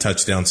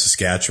 touchdown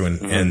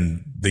Saskatchewan,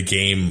 and the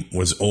game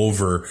was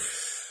over.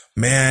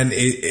 Man,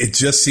 it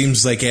just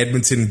seems like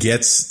Edmonton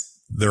gets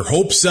their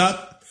hopes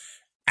up.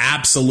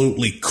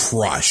 Absolutely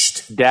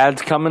crushed.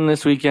 Dad's coming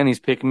this weekend. He's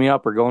picking me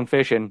up. We're going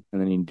fishing.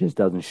 And then he just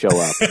doesn't show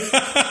up.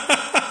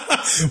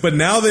 But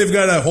now they've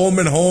got a home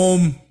and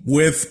home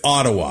with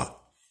Ottawa.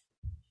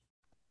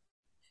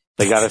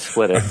 They got to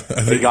split it.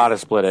 They got to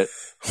split it.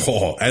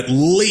 Oh, at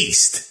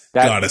least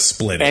got to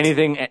split it.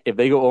 Anything, if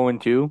they go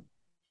 0-2,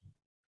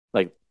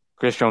 like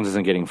Chris Jones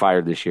isn't getting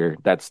fired this year.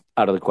 That's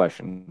out of the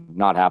question.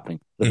 Not happening.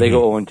 If they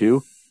go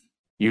 0-2,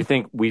 you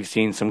think we've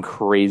seen some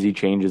crazy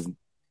changes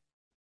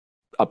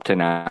up to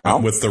now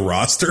with the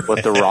roster?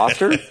 With the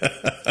roster? It's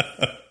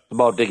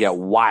about to get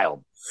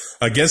wild.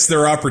 I guess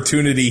their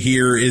opportunity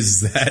here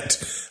is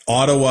that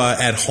Ottawa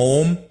at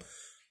home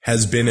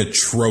has been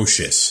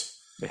atrocious.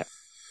 Yeah.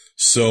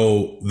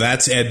 So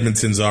that's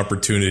Edmonton's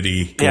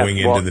opportunity going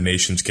into the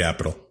nation's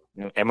capital.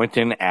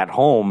 Edmonton at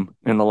home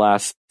in the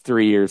last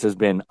 3 years has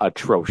been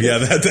atrocious. Yeah,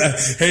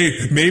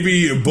 hey,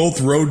 maybe both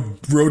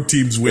road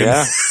teams win.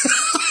 Yeah.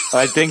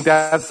 I think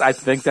that's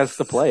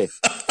the play.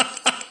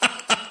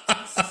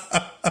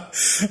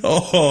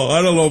 Oh,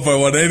 I don't know if I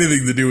want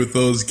anything to do with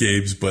those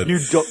games, but you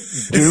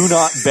do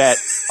not bet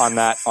on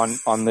that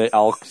on the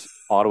Elks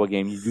Ottawa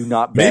game. You do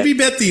not bet. Maybe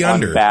bet the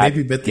under.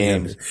 Maybe bet the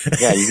under.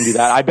 Yeah, you can do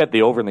that. I bet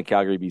the over in the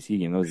Calgary BC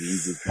game. That was the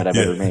easiest bet I've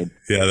ever made.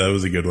 Yeah, that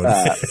was a good one.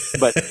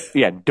 But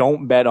yeah,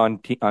 don't bet on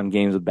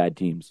games with bad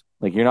teams.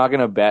 Like you're not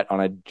going to bet on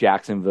a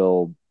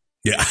Jacksonville,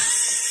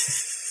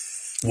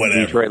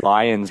 whatever, Detroit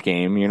Lions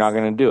game. You're not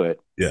going to do it.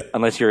 Yeah,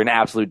 unless you're an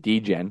absolute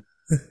degen,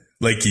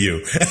 like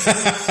you.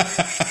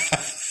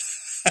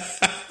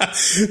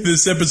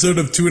 This episode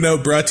of Two and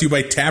Out brought to you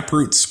by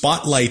Taproot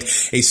Spotlight,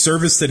 a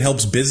service that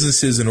helps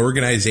businesses and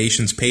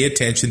organizations pay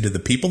attention to the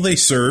people they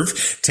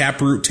serve.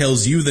 Taproot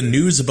tells you the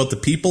news about the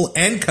people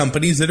and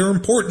companies that are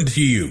important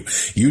to you.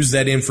 Use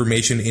that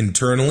information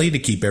internally to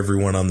keep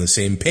everyone on the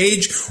same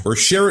page, or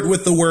share it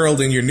with the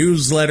world in your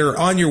newsletter,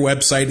 on your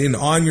website, and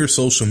on your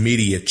social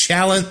media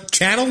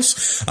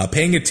channels.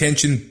 Paying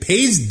attention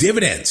pays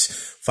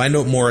dividends. Find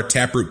out more at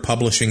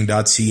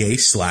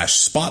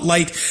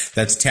taprootpublishing.ca/spotlight.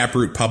 That's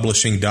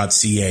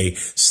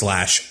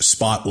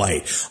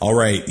taprootpublishing.ca/spotlight. All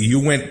right.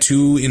 You went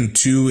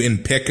 2-2 in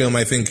Pick'em.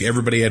 I think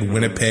everybody had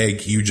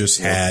Winnipeg. You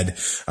just had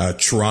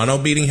Toronto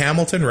beating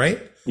Hamilton,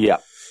 right? Yeah.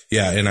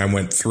 Yeah, and I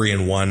went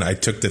 3-1. I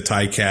took the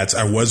Ticats.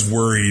 I was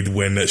worried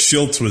when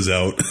Schultz was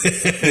out.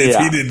 If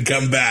he didn't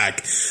come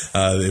back,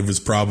 it was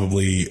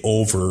probably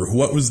over.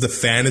 What was the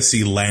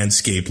fantasy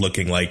landscape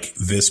looking like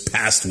this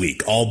past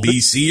week? All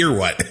BC or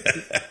what?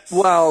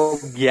 Well,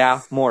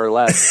 yeah, more or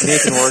less.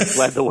 Nathan Rourke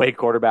led the way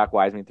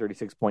quarterback-wise,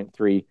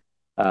 36.3.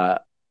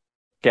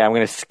 Okay, I'm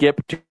going to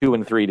skip 2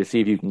 and 3 to see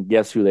if you can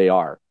guess who they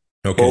are.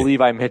 Okay. Bo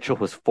Levi Mitchell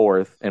was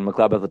 4th, and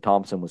McLeod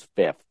Thompson was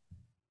 5th.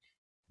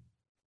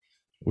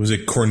 Was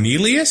it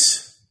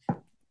Cornelius?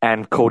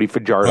 And Cody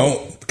Fajardo.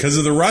 Oh, because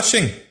of the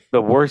rushing.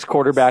 The worst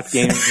quarterback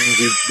game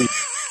we've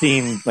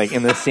seen like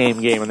in the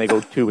same game, and they go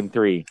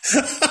 2-3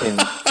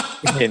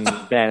 in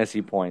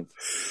fantasy points.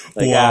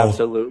 Like Wow.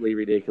 absolutely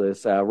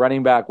ridiculous.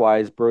 Running back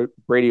wise,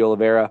 Brady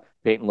Oliveira,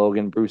 Peyton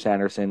Logan, Bruce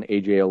Anderson,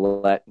 AJ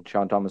Ouellette, and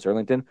Sean Thomas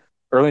Erlington.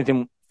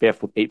 Erlington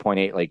fifth with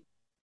 8.8. Like,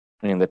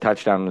 I mean, the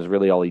touchdown was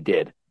really all he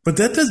did. But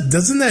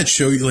doesn't that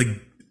show you, like,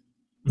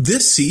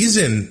 this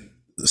season,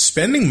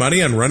 spending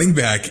money on running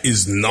back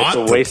is not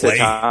It's a waste of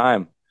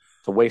time.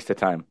 It's a waste of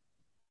time.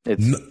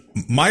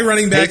 My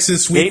running backs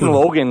this week.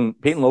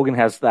 Peyton Logan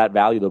has that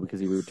value though because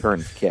he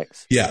returns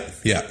kicks. Yeah.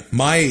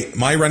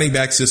 My running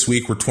backs this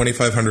week were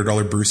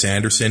 $2,500 Bruce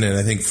Anderson and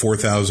I think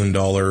 $4,000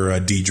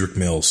 Dedrick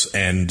Mills,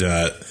 and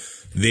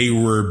they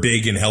were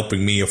big in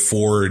helping me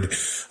afford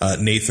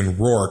Nathan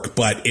Rourke.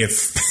 But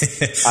if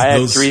I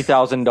had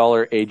 $3,000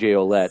 AJ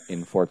Ouellette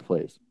in fourth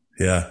place.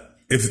 Yeah.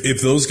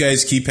 If those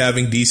guys keep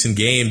having decent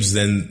games,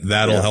 then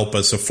that'll help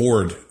us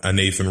afford a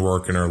Nathan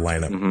Rourke in our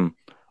lineup. Mm-hmm.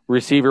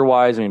 Receiver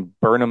wise, I mean,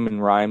 Burnham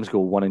and Rhymes go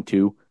 1 and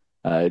 2.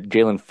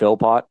 Jalen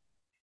Philpott.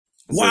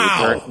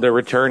 Wow. The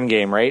return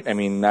game, right? I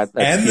mean, that's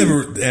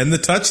and the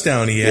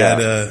touchdown he had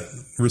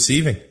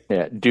receiving.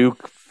 Yeah.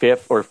 Duke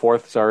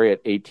fourth,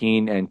 at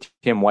 18, and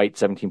Tim White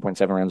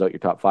 17.7 rounds out your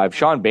top 5.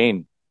 Sean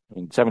Bain, I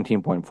mean,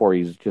 17.4.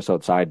 He's just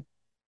outside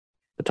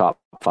the top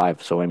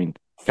 5. So I mean,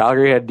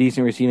 Calgary had a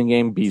decent receiving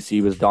game.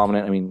 BC was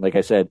dominant. I mean, like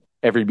I said,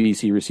 every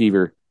BC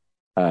receiver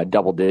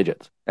double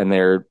digits, and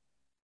they're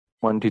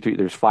 1, 2, 3.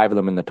 There's 5 of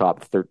them in the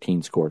top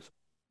 13 scores.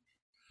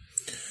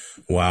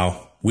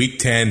 Wow. Week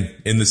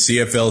 10 in the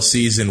CFL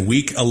season.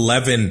 Week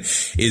 11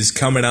 is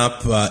coming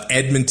up.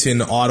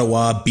 Edmonton,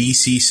 Ottawa,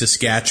 BC,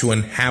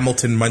 Saskatchewan,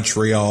 Hamilton,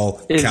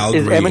 Montreal, Calgary,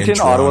 is Edmonton, and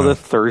Toronto. Ottawa the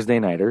Thursday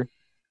nighter?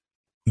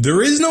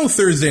 There is no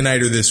Thursday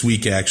nighter this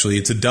week, actually.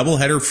 It's a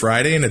doubleheader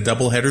Friday and a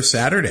doubleheader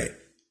Saturday.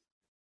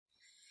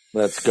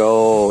 Let's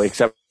go,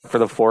 except for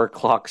the 4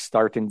 o'clock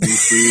start in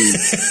BC.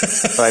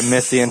 So I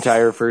missed the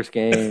entire first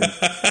game.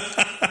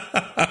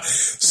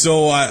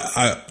 So,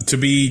 to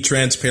be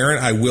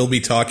transparent, I will be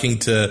talking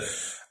to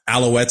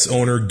Alouettes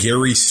owner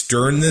Gary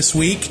Stern this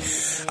week.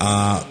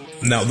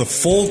 Now, the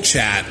full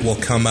chat will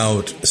come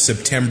out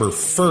September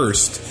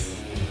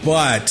 1st,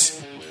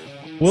 but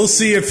we'll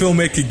see if he'll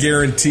make a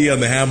guarantee on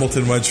the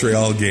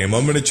Hamilton-Montreal game.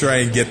 I'm going to try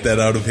and get that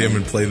out of him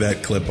and play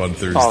that clip on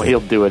Thursday. Oh,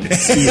 he'll do it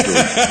easily.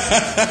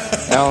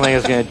 I don't think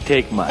it's going to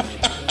take much.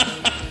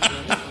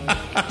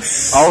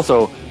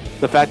 Also,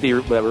 the fact that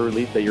you're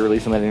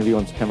releasing that interview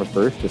on September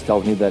 1st just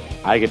tells me that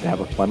I get to have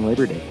a fun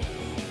Labor Day.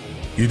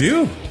 You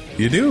do.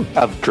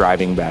 Of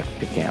driving back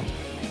to camp.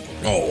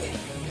 Oh,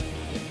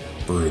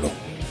 brutal.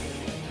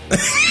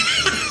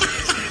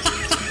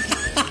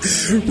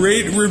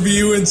 Rate,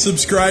 review, and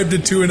subscribe to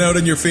Two and Out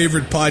on your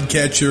favorite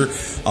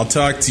podcatcher. I'll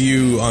talk to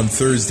you on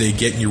Thursday,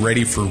 getting you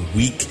ready for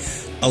Week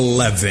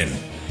 11.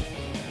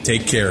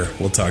 Take care.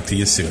 We'll talk to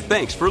you soon.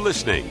 Thanks for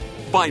listening.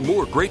 Find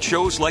more great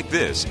shows like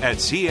this at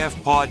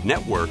CF Pod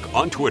Network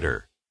on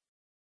Twitter.